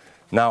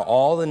 now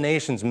all the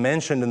nations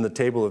mentioned in the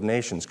table of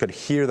nations could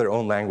hear their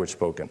own language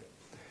spoken.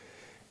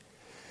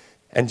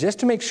 And just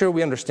to make sure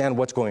we understand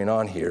what's going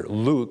on here,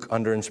 Luke,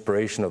 under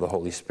inspiration of the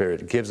Holy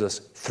Spirit, gives us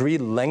 3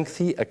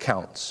 lengthy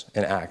accounts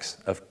in Acts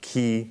of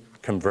key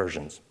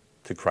conversions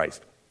to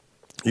Christ.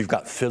 You've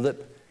got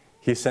Philip.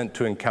 He's sent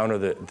to encounter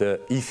the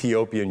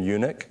Ethiopian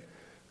eunuch,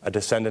 a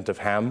descendant of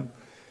Ham.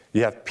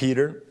 You have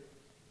Peter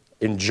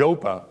in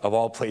Joppa, of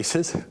all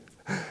places,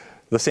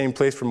 the same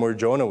place from where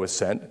Jonah was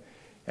sent.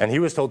 And he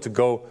was told to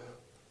go,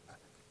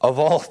 of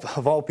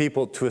all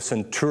people, to a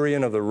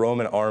centurion of the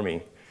Roman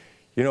army.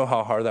 You know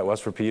how hard that was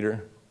for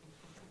Peter?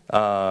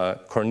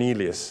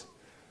 Cornelius.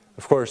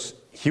 Of course,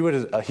 he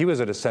was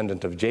a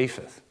descendant of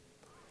Japheth.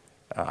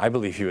 I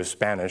believe he was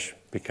Spanish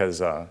because,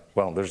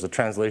 there's a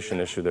translation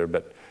issue there,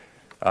 but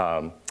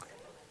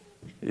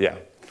yeah.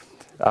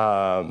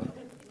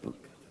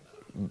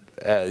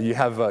 You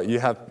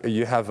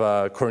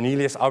have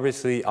Cornelius,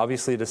 obviously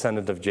a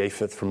descendant of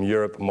Japheth from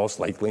Europe, most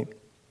likely.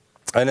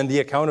 And in the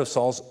account of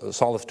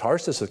Saul of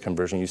Tarsus'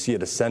 conversion, you see a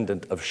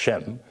descendant of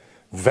Shem,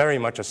 very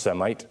much a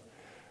Semite,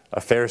 a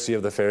Pharisee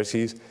of the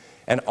Pharisees,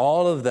 and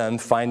all of them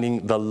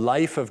finding the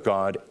life of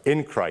God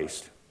in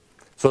Christ.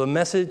 So the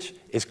message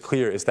is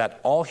clear, is that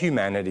all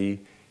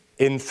humanity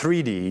in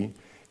 3D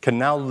can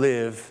now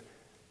live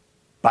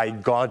by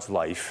God's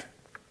life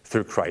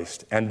through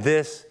Christ. And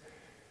this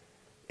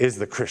is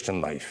the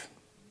Christian life.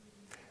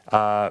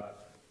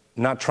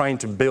 Not trying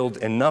to build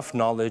enough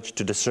knowledge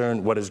to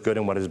discern what is good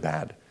and what is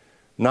bad.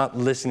 Not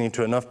listening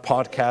to enough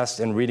podcasts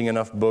and reading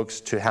enough books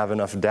to have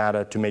enough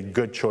data to make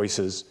good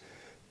choices,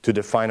 to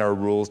define our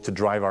rules, to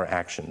drive our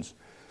actions.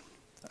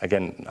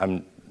 Again,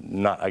 I'm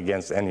not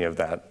against any of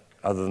that,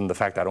 other than the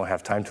fact I don't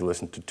have time to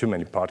listen to too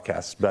many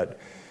podcasts. But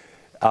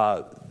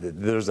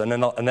there's an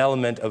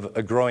element of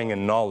a growing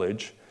in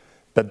knowledge,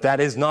 but that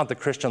is not the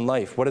Christian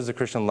life. What is the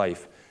Christian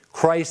life?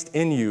 Christ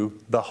in you,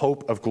 the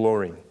hope of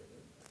glory.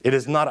 It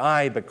is not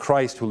I, but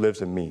Christ who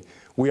lives in me.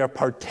 We are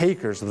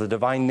partakers of the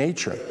divine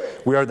nature.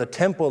 We are the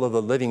temple of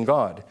the living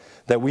God,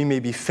 that we may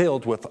be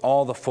filled with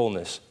all the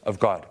fullness of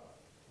God.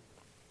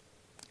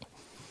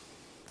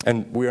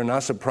 And we are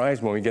not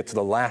surprised when we get to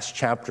the last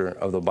chapter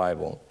of the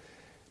Bible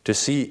to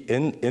see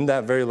in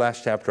that very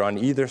last chapter, on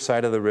either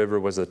side of the river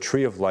was a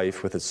tree of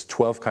life with its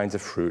 12 kinds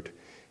of fruit,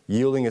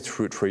 yielding its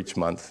fruit for each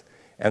month.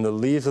 And the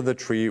leaves of the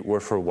tree were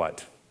for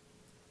what?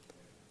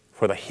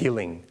 For the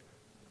healing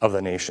of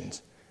the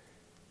nations.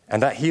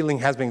 And that healing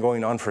has been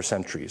going on for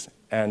centuries.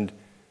 And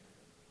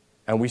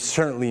we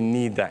certainly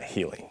need that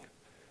healing.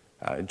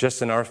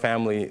 Just in our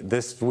family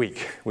this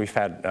week, we've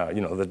had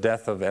the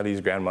death of Ellie's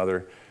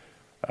grandmother.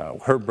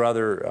 Her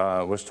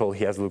brother was told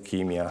he has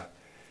leukemia.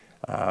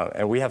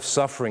 And we have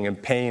suffering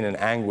and pain and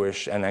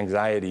anguish and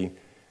anxiety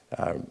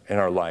in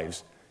our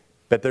lives.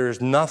 But there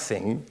is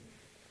nothing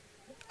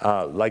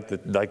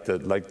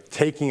like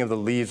taking of the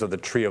leaves of the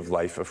tree of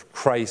life, of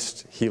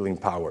Christ's healing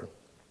power.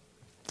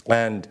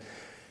 And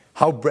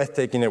how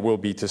breathtaking it will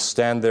be to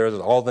stand there as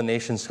all the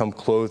nations come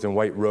clothed in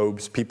white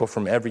robes, people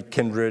from every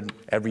kindred,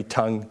 every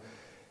tongue,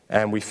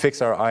 and we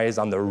fix our eyes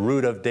on the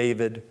root of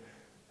David,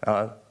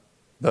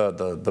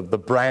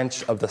 the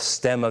branch of the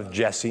stem of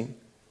Jesse.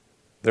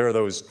 There are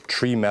those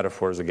tree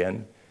metaphors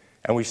again.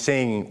 And we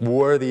sing,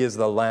 worthy is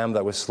the Lamb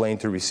that was slain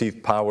to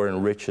receive power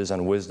and riches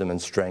and wisdom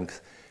and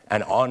strength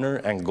and honor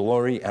and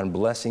glory and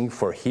blessing,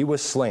 for he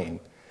was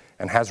slain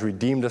and has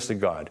redeemed us to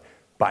God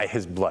by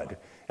his blood.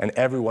 And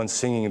everyone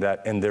singing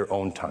that in their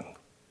own tongue.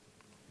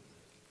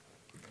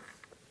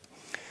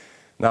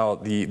 Now,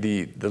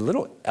 the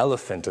little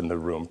elephant in the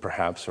room,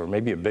 perhaps, or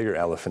maybe a bigger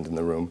elephant in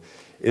the room,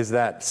 is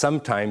that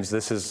sometimes,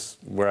 this is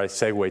where I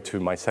segue to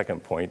my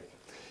second point,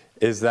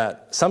 is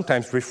that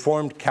sometimes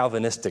Reformed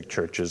Calvinistic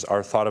churches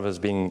are thought of as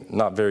being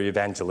not very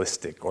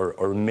evangelistic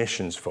or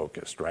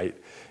missions-focused, right?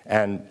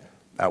 And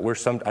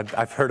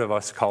I've heard of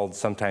us called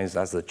sometimes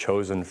as the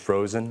chosen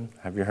frozen.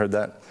 Have you heard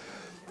that?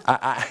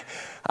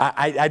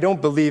 I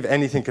don't believe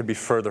anything could be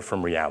further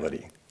from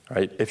reality,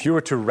 right? If you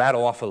were to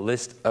rattle off a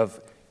list of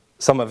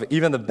some of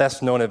even the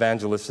best-known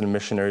evangelists and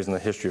missionaries in the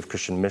history of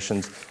Christian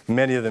missions,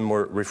 many of them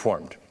were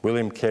Reformed.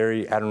 William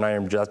Carey,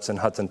 Adoniram Judson,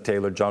 Hudson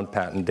Taylor, John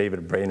Patton,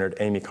 David Brainerd,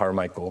 Amy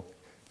Carmichael,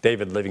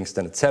 David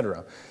Livingston,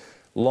 etc.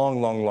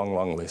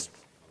 Long list.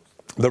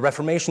 The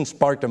Reformation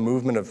sparked a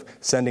movement of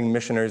sending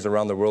missionaries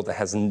around the world that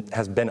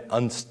has been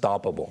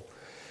unstoppable.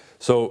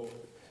 So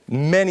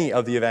many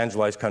of the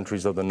evangelized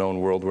countries of the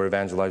known world were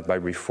evangelized by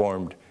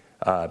Reformed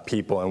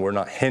people and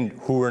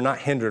who were not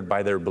hindered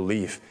by their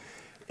belief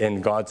in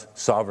God's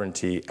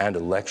sovereignty and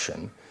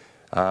election,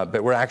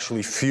 but were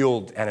actually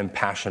fueled and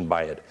impassioned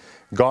by it.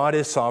 God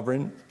is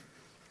sovereign,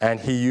 and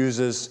he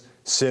uses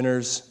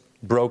sinners,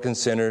 broken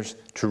sinners,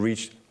 to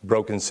reach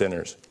broken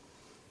sinners.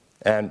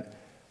 And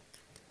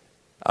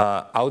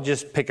I'll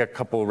just pick a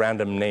couple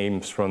random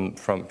names from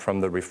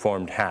the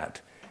Reformed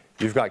hat.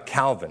 You've got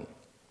Calvin.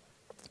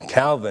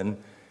 Calvin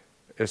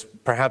is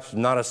perhaps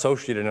not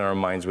associated in our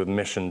minds with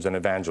missions and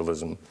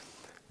evangelism,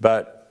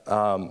 but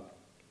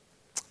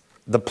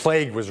the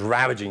plague was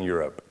ravaging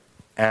Europe,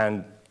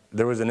 and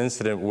there was an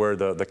incident where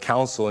the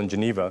council in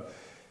Geneva,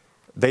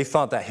 they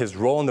thought that his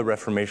role in the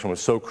Reformation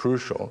was so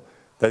crucial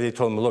that they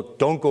told him, look,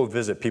 don't go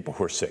visit people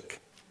who are sick.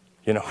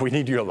 We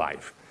need you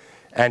alive.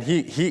 And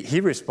he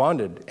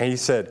responded, and he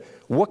said,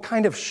 what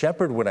kind of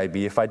shepherd would I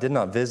be if I did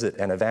not visit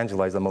and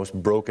evangelize the most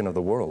broken of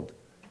the world?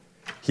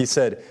 He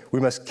said, we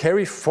must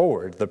carry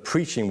forward the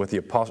preaching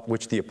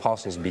which the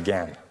apostles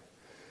began.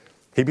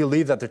 He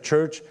believed that the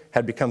church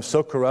had become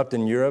so corrupt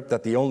in Europe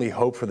that the only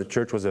hope for the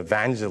church was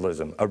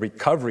evangelism, a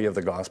recovery of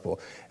the gospel,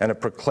 and a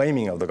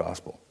proclaiming of the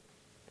gospel.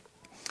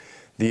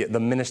 The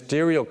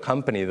ministerial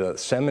company, the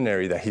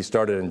seminary that he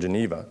started in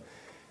Geneva,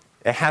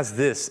 it has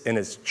this in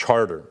its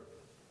charter.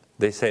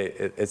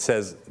 It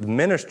says,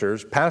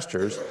 ministers,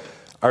 pastors,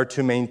 are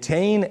to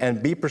maintain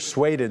and be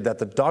persuaded that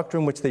the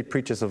doctrine which they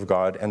preach is of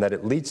God, and that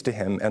it leads to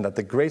him, and that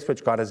the grace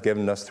which God has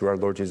given us through our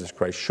Lord Jesus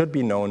Christ should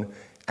be known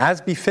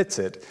as befits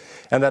it,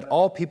 and that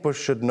all people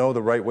should know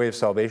the right way of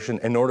salvation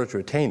in order to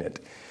attain it.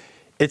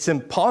 It's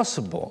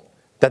impossible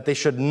that they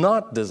should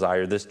not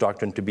desire this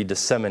doctrine to be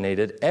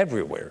disseminated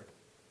everywhere.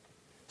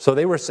 So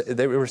they were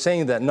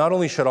saying that not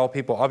only should all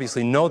people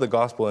obviously know the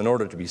gospel in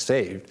order to be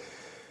saved,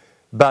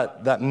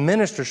 but that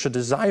ministers should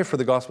desire for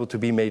the gospel to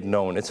be made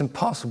known. It's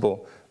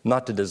impossible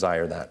not to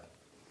desire that.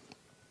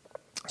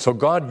 So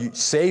God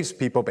saves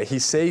people, but he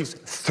saves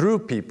through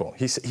people.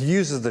 He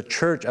uses the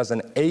church as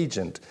an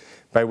agent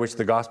by which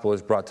the gospel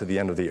is brought to the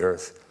end of the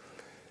earth.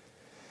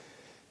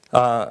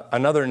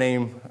 Another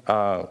name,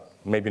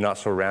 maybe not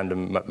so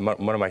random,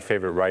 one of my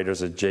favorite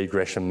writers is J.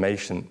 Gresham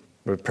Machen,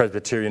 a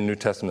Presbyterian New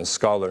Testament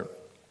scholar,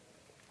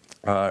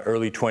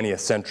 early 20th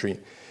century.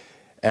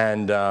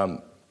 And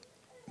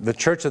the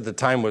church at the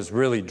time was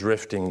really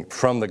drifting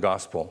from the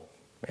gospel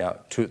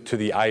to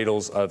the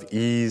idols of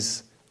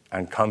ease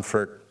and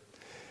comfort.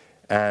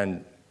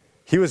 And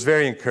He was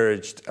very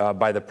encouraged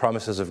by the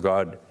promises of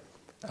God.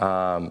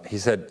 He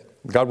said,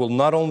 God will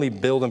not only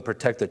build and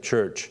protect the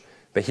church,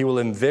 but he will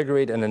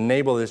invigorate and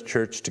enable this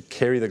church to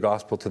carry the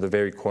gospel to the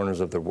very corners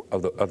of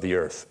the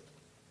earth.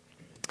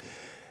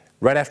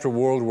 Right after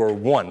World War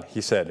I, he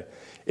said,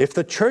 if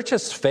the church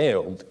has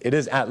failed, it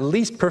is at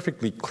least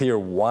perfectly clear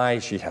why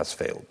she has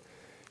failed.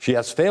 She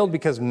has failed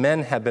because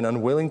men have been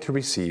unwilling to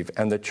receive,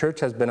 and the church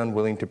has been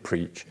unwilling to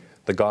preach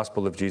the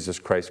gospel of Jesus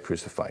Christ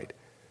crucified.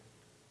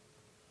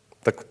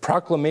 The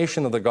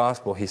proclamation of the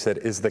gospel, he said,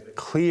 is the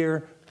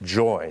clear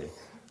joy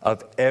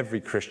of every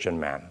Christian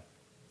man.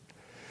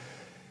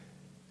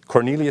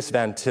 Cornelius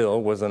Van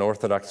Til was an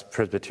Orthodox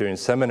Presbyterian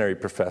seminary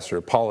professor,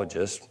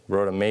 apologist,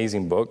 wrote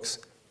amazing books.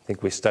 I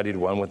think we studied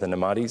one with the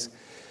Nematis.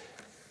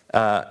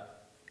 A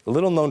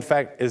little known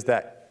fact is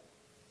that,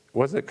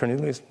 was it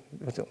Cornelius?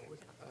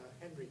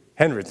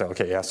 Henry.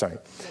 Okay, yeah, sorry.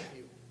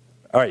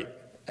 All right.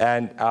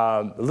 And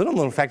a little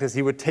known fact is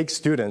he would take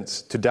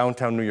students to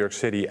downtown New York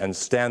City and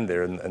stand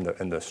there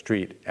in the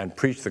street and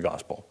preach the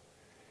gospel.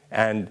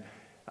 And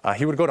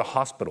he would go to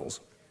hospitals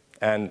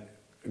and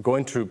go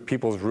into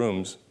people's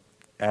rooms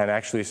and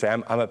actually say,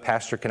 I'm a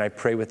pastor, can I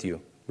pray with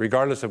you?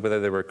 Regardless of whether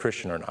they were a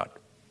Christian or not.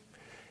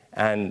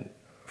 And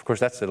of course,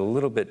 that's a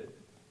little bit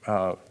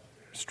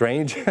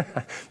strange.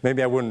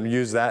 Maybe I wouldn't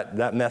use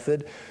that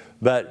method.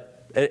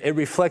 But it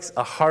reflects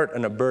a heart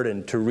and a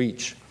burden to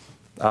reach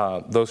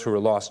those who were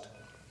lost.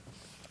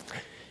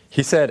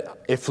 He said,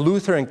 if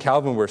Luther and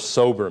Calvin were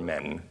sober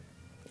men,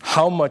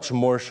 how much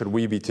more should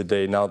we be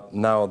today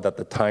now that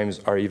the times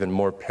are even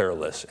more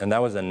perilous? And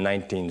that was in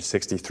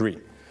 1963.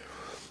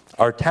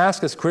 Our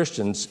task as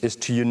Christians is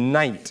to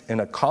unite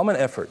in a common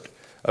effort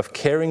of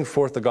carrying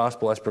forth the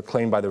gospel as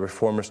proclaimed by the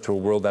reformers to a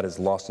world that is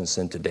lost in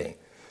sin today.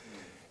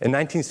 In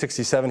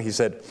 1967, he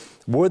said,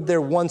 would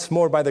there once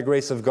more by the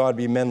grace of God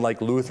be men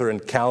like Luther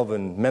and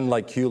Calvin, men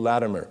like Hugh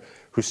Latimer,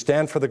 who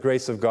stand for the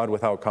grace of God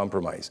without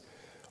compromise?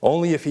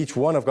 Only if each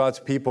one of God's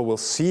people will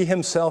see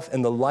himself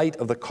in the light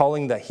of the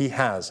calling that he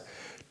has,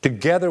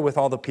 together with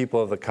all the people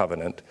of the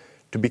covenant,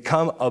 to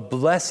become a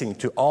blessing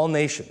to all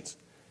nations,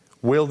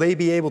 will they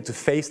be able to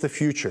face the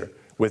future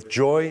with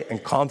joy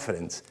and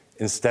confidence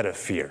instead of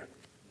fear.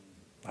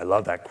 I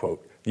love that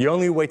quote. The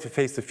only way to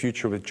face the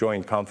future with joy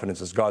and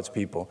confidence as God's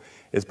people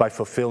is by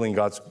fulfilling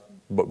God's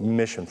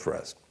mission for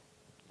us.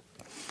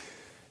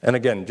 And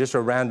again, just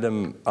a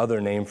random other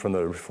name from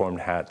the Reformed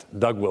hat,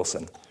 Doug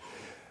Wilson.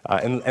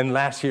 In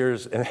last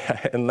year's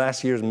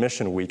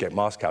mission week at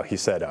Moscow, he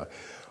said,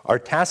 our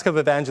task of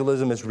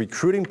evangelism is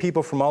recruiting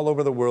people from all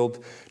over the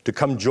world to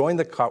come join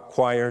the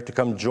choir, to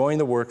come join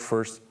the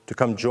workforce, to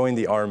come join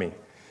the army.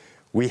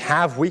 We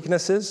have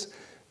weaknesses,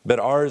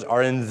 but ours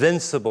are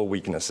invincible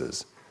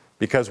weaknesses,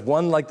 because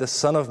one like the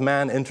Son of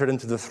Man entered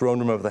into the throne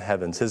room of the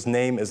heavens. His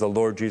name is the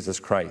Lord Jesus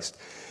Christ.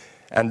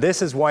 And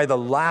this is why the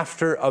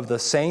laughter of the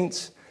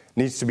saints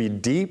needs to be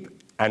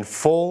deep and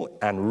full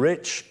and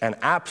rich and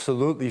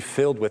absolutely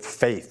filled with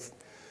faith.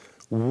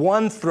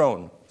 One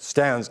throne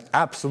stands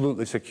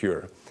absolutely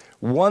secure.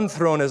 One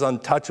throne is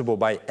untouchable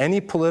by any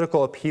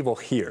political upheaval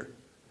here.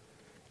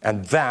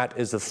 And that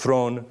is the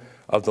throne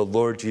of the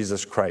Lord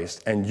Jesus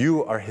Christ. And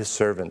you are his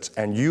servants,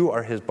 and you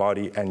are his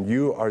body, and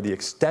you are the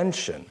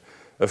extension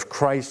of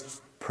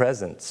Christ's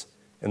presence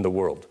in the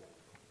world.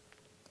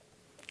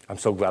 I'm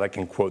so glad I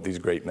can quote these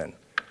great men,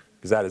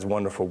 because that is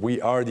wonderful. We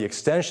are the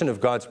extension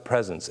of God's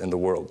presence in the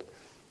world.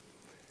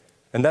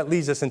 And that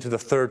leads us into the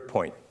third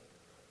point,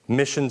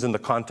 missions in the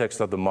context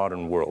of the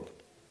modern world.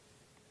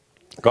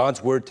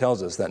 God's word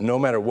tells us that no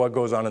matter what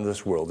goes on in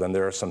this world, and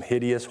there are some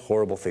hideous,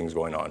 horrible things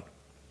going on,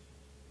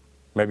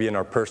 maybe in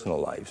our personal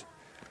lives,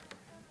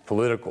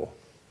 political,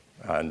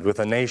 and with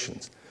the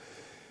nations,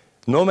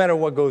 no matter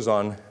what goes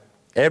on,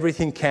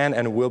 everything can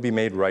and will be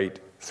made right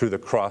through the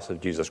cross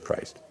of Jesus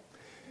Christ.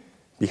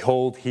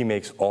 Behold, he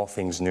makes all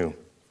things new.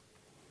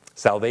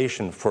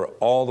 Salvation for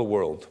all the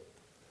world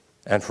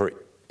and for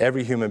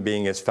every human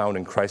being is found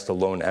in Christ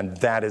alone, and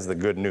that is the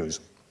good news.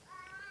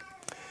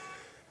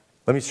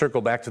 Let me circle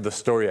back to the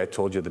story I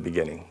told you at the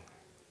beginning.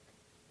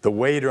 The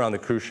waiter on the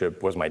cruise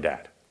ship was my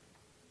dad.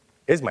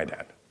 Is my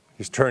dad.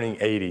 He's turning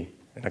 80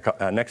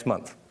 next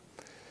month.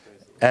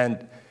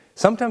 And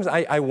sometimes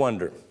I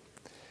wonder,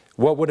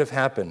 what would have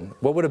happened?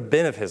 What would have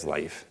been of his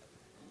life?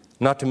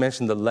 Not to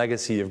mention the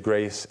legacy of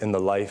grace in the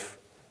life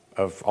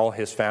of all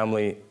his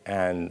family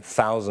and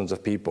thousands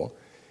of people.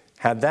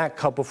 Had that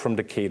couple from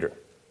Decatur,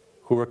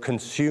 who were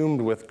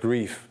consumed with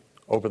grief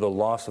over the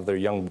loss of their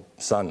young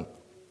son,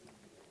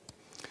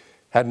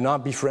 had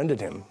not befriended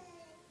him,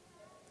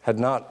 had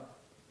not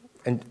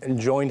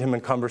joined him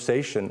in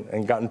conversation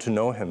and gotten to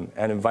know him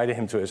and invited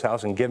him to his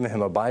house and given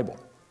him a Bible.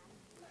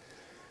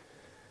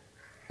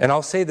 And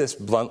I'll say this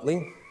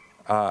bluntly,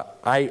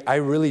 I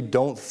really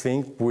don't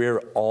think we're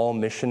all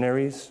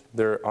missionaries.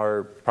 There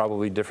are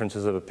probably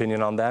differences of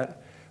opinion on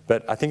that.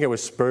 But I think it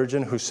was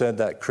Spurgeon who said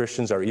that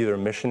Christians are either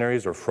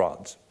missionaries or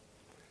frauds.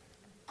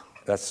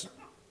 That's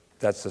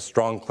a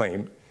strong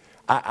claim.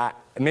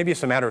 Maybe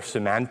it's a matter of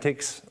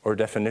semantics or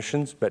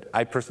definitions, but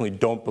I personally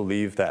don't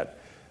believe that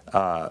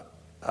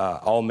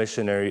all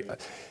missionary.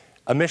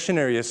 A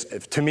missionary is,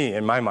 to me,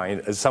 in my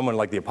mind, is someone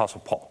like the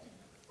Apostle Paul,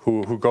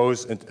 who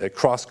goes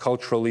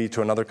cross-culturally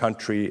to another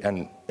country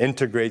and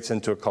integrates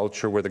into a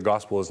culture where the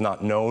gospel is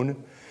not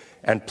known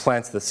and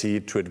plants the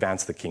seed to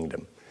advance the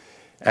kingdom.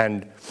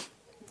 And,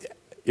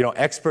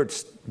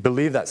 experts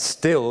believe that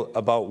still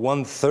about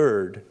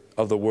 1/3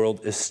 of the world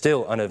is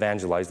still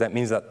unevangelized. That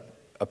means that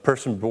a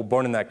person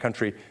born in that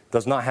country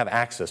does not have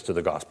access to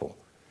the gospel.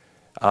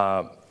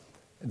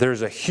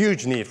 There's a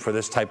huge need for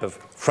this type of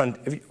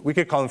we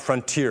could call them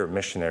frontier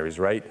missionaries,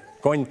 right?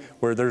 Going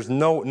where there's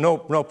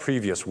no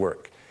previous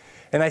work.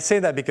 And I say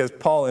that because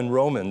Paul in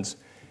Romans,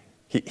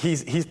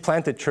 he's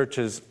planted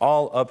churches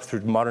all up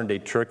through modern day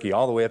Turkey,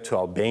 all the way up to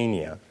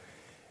Albania.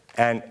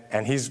 And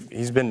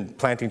he's been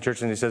planting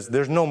churches, and he says,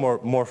 there's no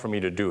more for me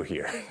to do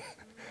here.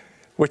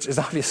 Which is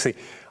obviously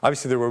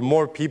there were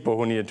more people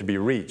who needed to be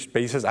reached.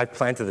 But he says, I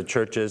planted the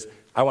churches,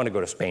 I want to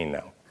go to Spain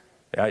now.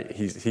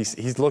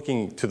 He's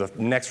looking to the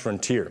next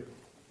frontier.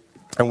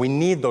 And we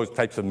need those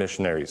types of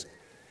missionaries.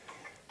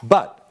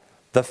 But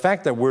the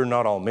fact that we're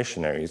not all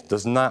missionaries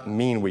does not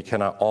mean we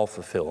cannot all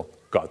fulfill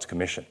God's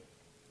commission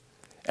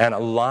and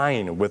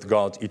align with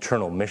God's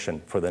eternal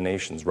mission for the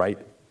nations, right?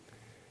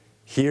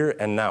 Here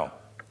and now.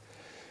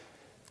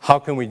 How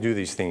can we do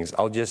these things?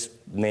 I'll just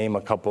name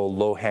a couple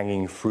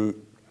low-hanging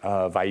fruit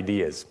of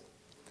ideas.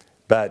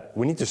 But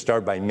we need to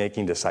start by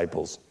making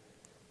disciples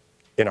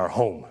in our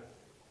home.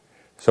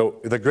 So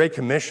the Great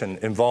Commission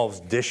involves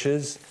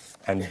dishes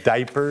and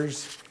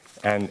diapers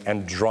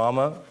and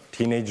drama,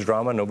 teenage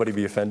drama, nobody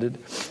be offended,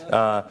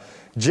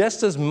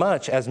 just as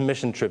much as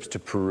mission trips to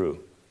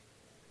Peru.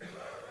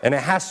 And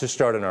it has to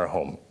start in our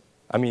home.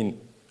 I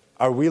mean,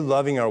 are we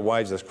loving our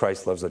wives as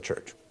Christ loves the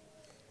church?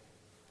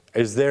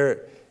 Is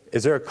there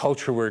a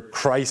culture where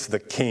Christ the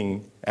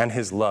King and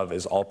his love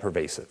is all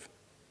pervasive?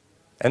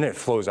 And it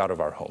flows out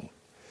of our home.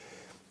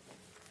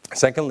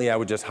 Secondly, I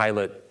would just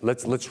highlight,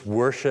 let's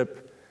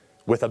worship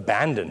with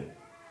abandon.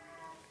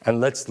 And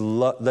let's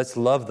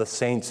love the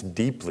saints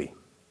deeply.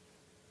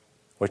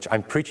 Which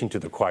I'm preaching to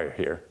the choir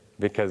here,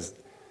 because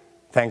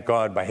thank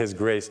God by his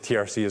grace,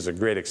 TRC is a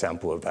great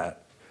example of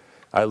that.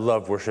 I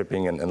love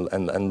worshiping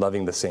and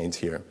loving the saints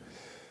here.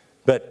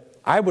 But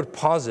I would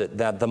posit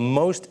that the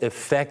most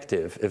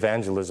effective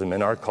evangelism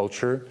in our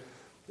culture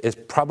is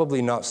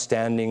probably not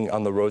standing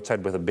on the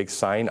roadside with a big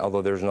sign,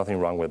 although there's nothing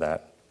wrong with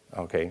that,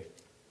 okay?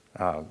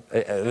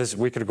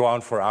 We could go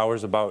on for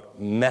hours about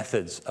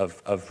methods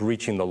of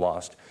reaching the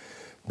lost.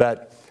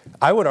 But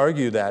I would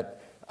argue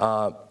that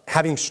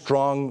having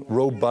strong,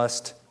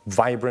 robust,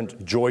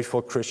 vibrant,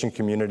 joyful Christian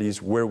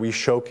communities where we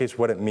showcase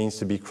what it means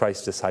to be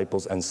Christ's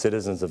disciples and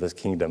citizens of his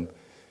kingdom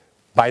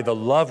by the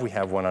love we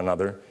have one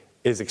another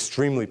is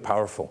extremely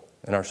powerful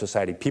in our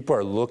society. People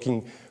are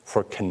looking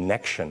for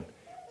connection.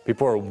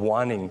 People are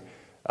wanting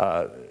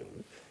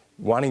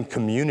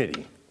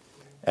community.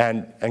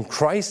 And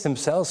Christ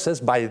himself says,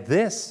 by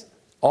this,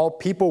 all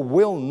people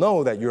will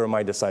know that you are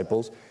my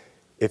disciples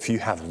if you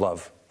have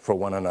love for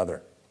one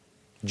another.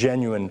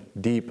 Genuine,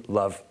 deep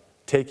love,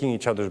 taking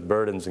each other's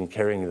burdens and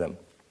carrying them.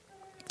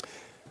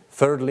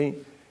 Thirdly,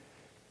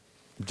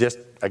 just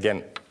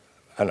again,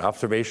 an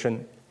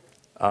observation,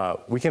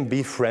 we can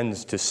be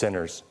friends to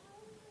sinners.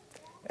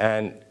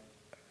 And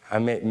I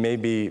may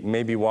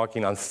be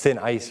walking on thin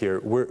ice here.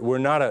 We're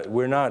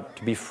not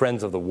to be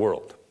friends of the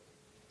world.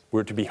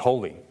 We're to be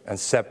holy and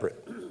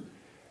separate.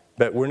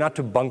 But we're not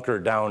to bunker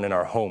down in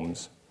our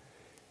homes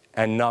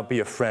and not be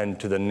a friend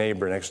to the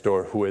neighbor next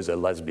door who is a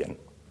lesbian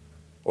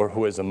or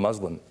who is a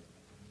Muslim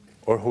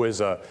or who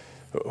is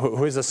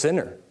a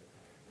sinner.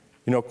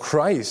 You know,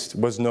 Christ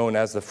was known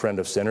as the friend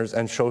of sinners,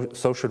 and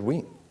so should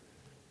we.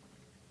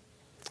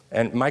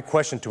 And my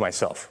question to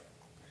myself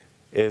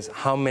is,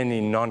 how many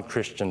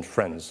non-Christian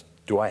friends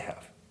do I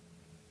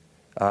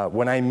have?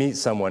 When I meet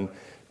someone,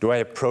 do I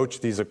approach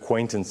these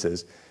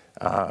acquaintances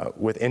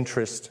with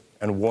interest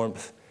and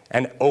warmth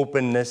and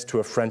openness to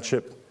a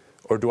friendship,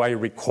 or do I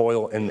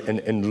recoil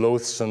in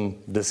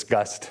loathsome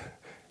disgust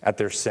at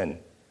their sin?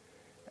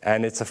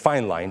 And it's a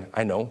fine line,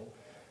 I know,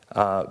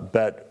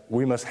 but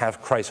we must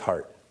have Christ's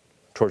heart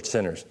towards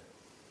sinners.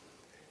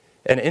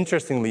 And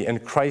interestingly, in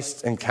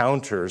Christ's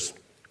encounters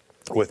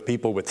with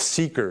people, with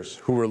seekers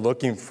who were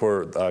looking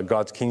for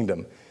God's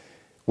kingdom,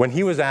 when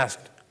he was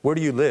asked, where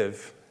do you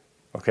live?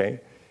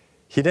 Okay,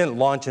 he didn't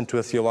launch into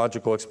a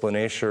theological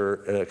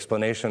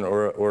explanation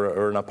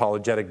or an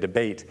apologetic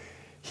debate.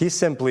 He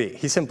simply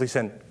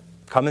said,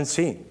 come and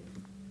see.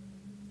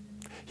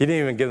 He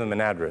didn't even give them an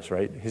address,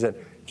 right? He said,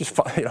 just,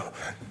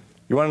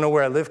 you want to know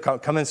where I live?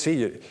 Come and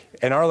see.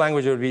 In our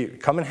language, it would be,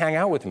 come and hang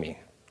out with me,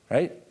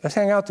 right? Let's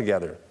hang out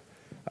together.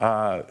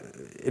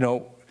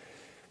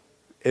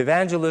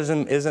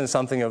 Evangelism isn't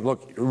something of,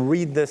 look,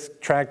 read this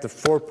tract, the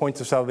 4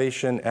 points of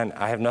salvation, and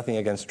I have nothing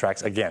against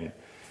tracts again.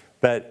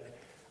 But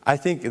I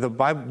think the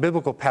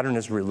biblical pattern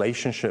is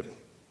relationship.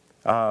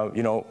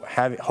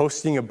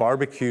 Hosting a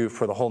barbecue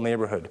for the whole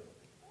neighborhood.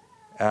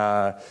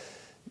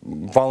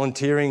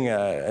 Volunteering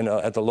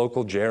at the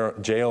local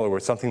jail or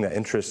something that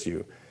interests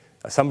you.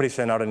 Somebody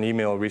sent out an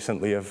email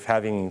recently of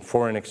having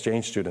foreign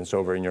exchange students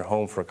over in your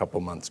home for a couple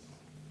months.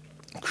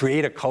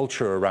 Create a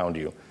culture around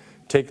you.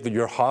 Take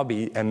your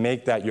hobby and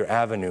make that your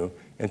avenue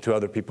into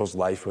other people's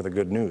life with the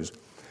good news.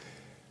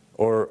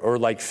 Or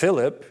like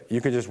Philip,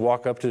 you could just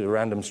walk up to a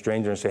random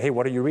stranger and say, hey,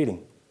 what are you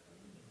reading?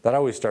 That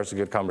always starts a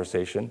good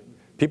conversation.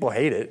 People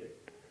hate it.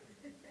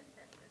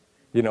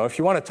 You know, if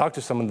you want to talk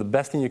to someone, the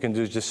best thing you can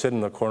do is just sit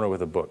in the corner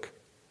with a book.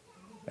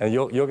 And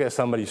you'll get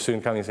somebody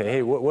soon coming and say,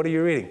 hey, what are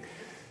you reading?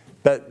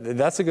 But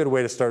that's a good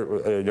way to start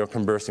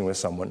conversing with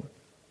someone.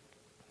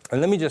 And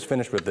let me just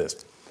finish with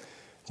this.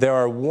 There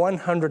are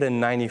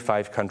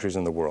 195 countries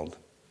in the world.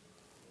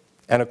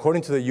 And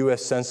according to the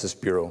U.S. Census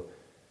Bureau,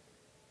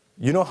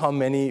 you know how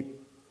many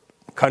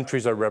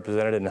countries are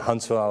represented in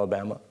Huntsville,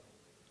 Alabama?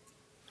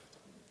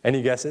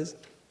 Any guesses?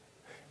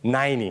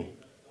 90.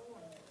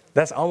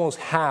 That's almost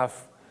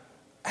half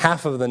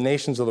of the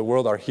nations of the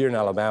world are here in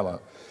Alabama.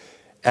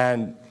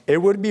 And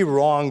it would be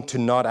wrong to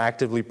not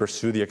actively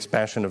pursue the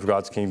expansion of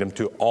God's kingdom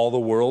to all the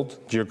world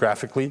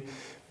geographically,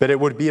 but it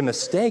would be a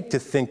mistake to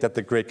think that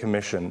the Great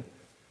Commission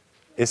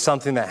is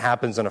something that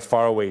happens in a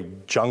faraway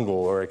jungle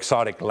or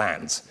exotic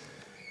lands.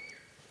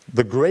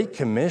 The Great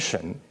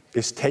Commission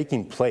is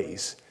taking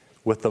place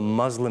with the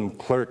Muslim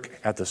clerk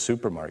at the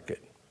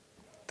supermarket.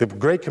 The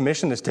Great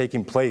Commission is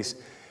taking place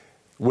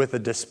with a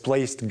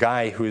displaced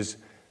guy who's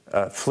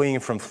fleeing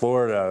from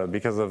Florida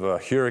because of a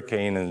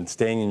hurricane and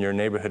staying in your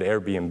neighborhood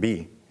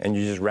Airbnb, and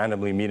you just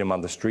randomly meet him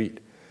on the street.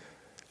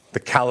 The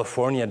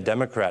California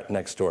Democrat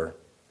next door.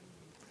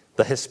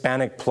 The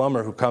Hispanic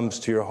plumber who comes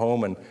to your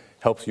home and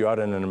helps you out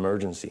in an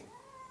emergency.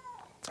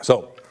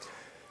 So,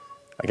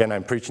 again,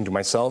 I'm preaching to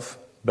myself,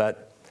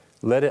 but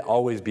let it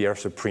always be our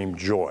supreme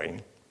joy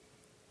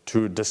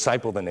to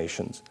disciple the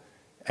nations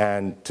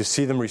and to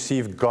see them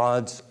receive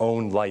God's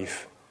own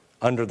life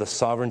under the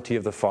sovereignty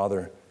of the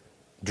Father,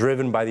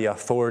 driven by the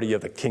authority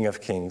of the King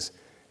of Kings,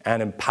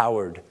 and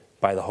empowered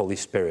by the Holy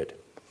Spirit.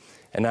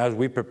 And as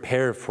we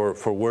prepare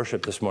for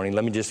worship this morning,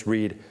 let me just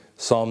read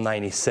Psalm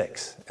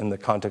 96 in the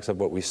context of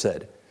what we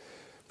said,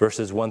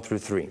 verses 1 through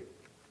 3.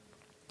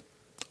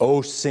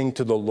 Oh, sing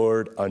to the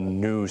Lord a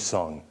new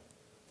song.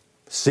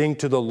 Sing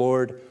to the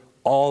Lord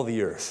all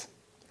the earth.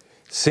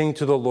 Sing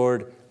to the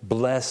Lord,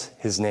 bless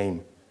his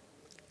name.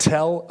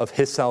 Tell of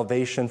his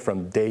salvation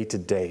from day to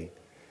day.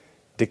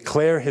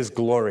 Declare his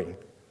glory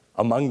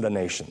among the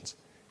nations,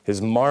 his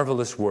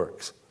marvelous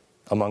works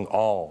among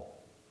all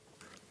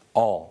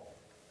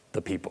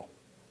the people.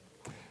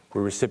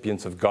 We're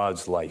recipients of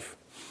God's life.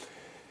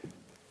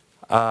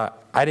 I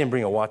didn't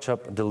bring a watch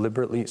up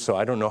deliberately, so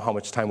I don't know how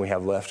much time we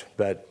have left,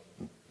 but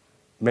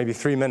maybe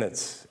 3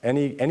 minutes.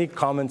 Any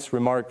comments,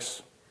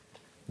 remarks,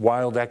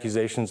 wild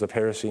accusations of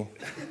heresy?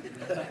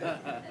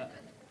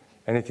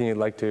 Anything you'd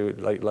like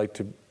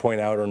to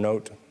point out or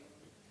note?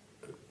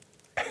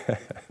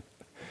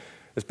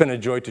 It's been a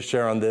joy to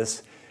share on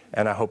this,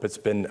 and I hope it's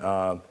been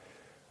a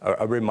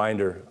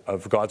reminder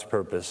of God's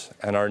purpose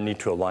and our need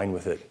to align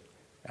with it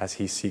as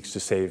he seeks to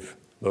save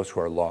those who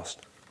are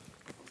lost.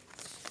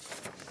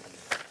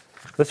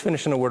 Let's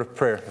finish in a word of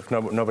prayer. If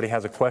nobody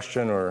has a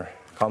question or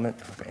comment,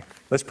 okay,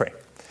 let's pray.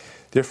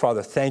 Dear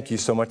Father, thank you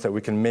so much that we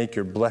can make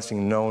your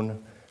blessing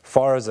known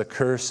far as a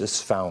curse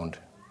is found,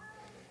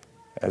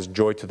 as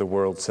Joy to the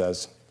World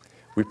says.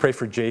 We pray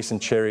for Jason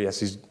Cherry as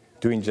he's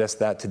doing just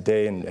that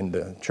today in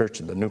the church,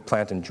 the new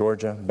plant in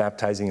Georgia,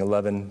 baptizing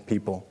 11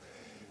 people,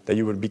 that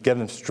you would give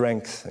him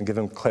strength and give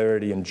him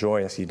clarity and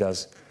joy as he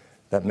does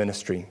that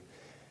ministry.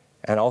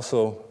 And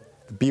also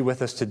be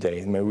with us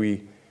today. May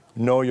we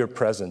know your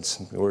presence.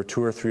 Where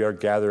 2 or 3 are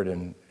gathered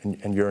in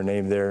your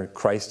name there,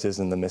 Christ is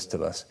in the midst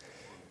of us.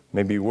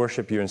 May we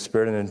worship you in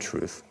spirit and in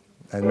truth.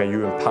 And may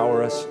you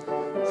empower us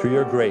through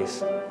your grace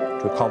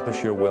to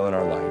accomplish your will in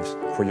our lives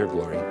for your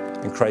glory.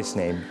 In Christ's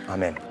name,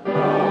 amen.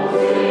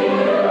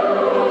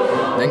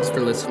 Thanks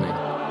for listening.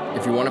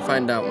 If you want to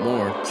find out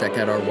more, check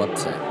out our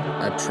website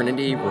at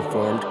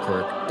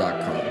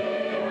trinityreformedkirk.com.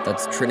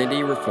 That's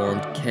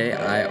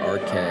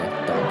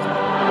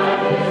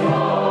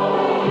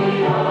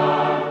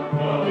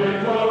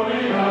trinityreformedkirk.com.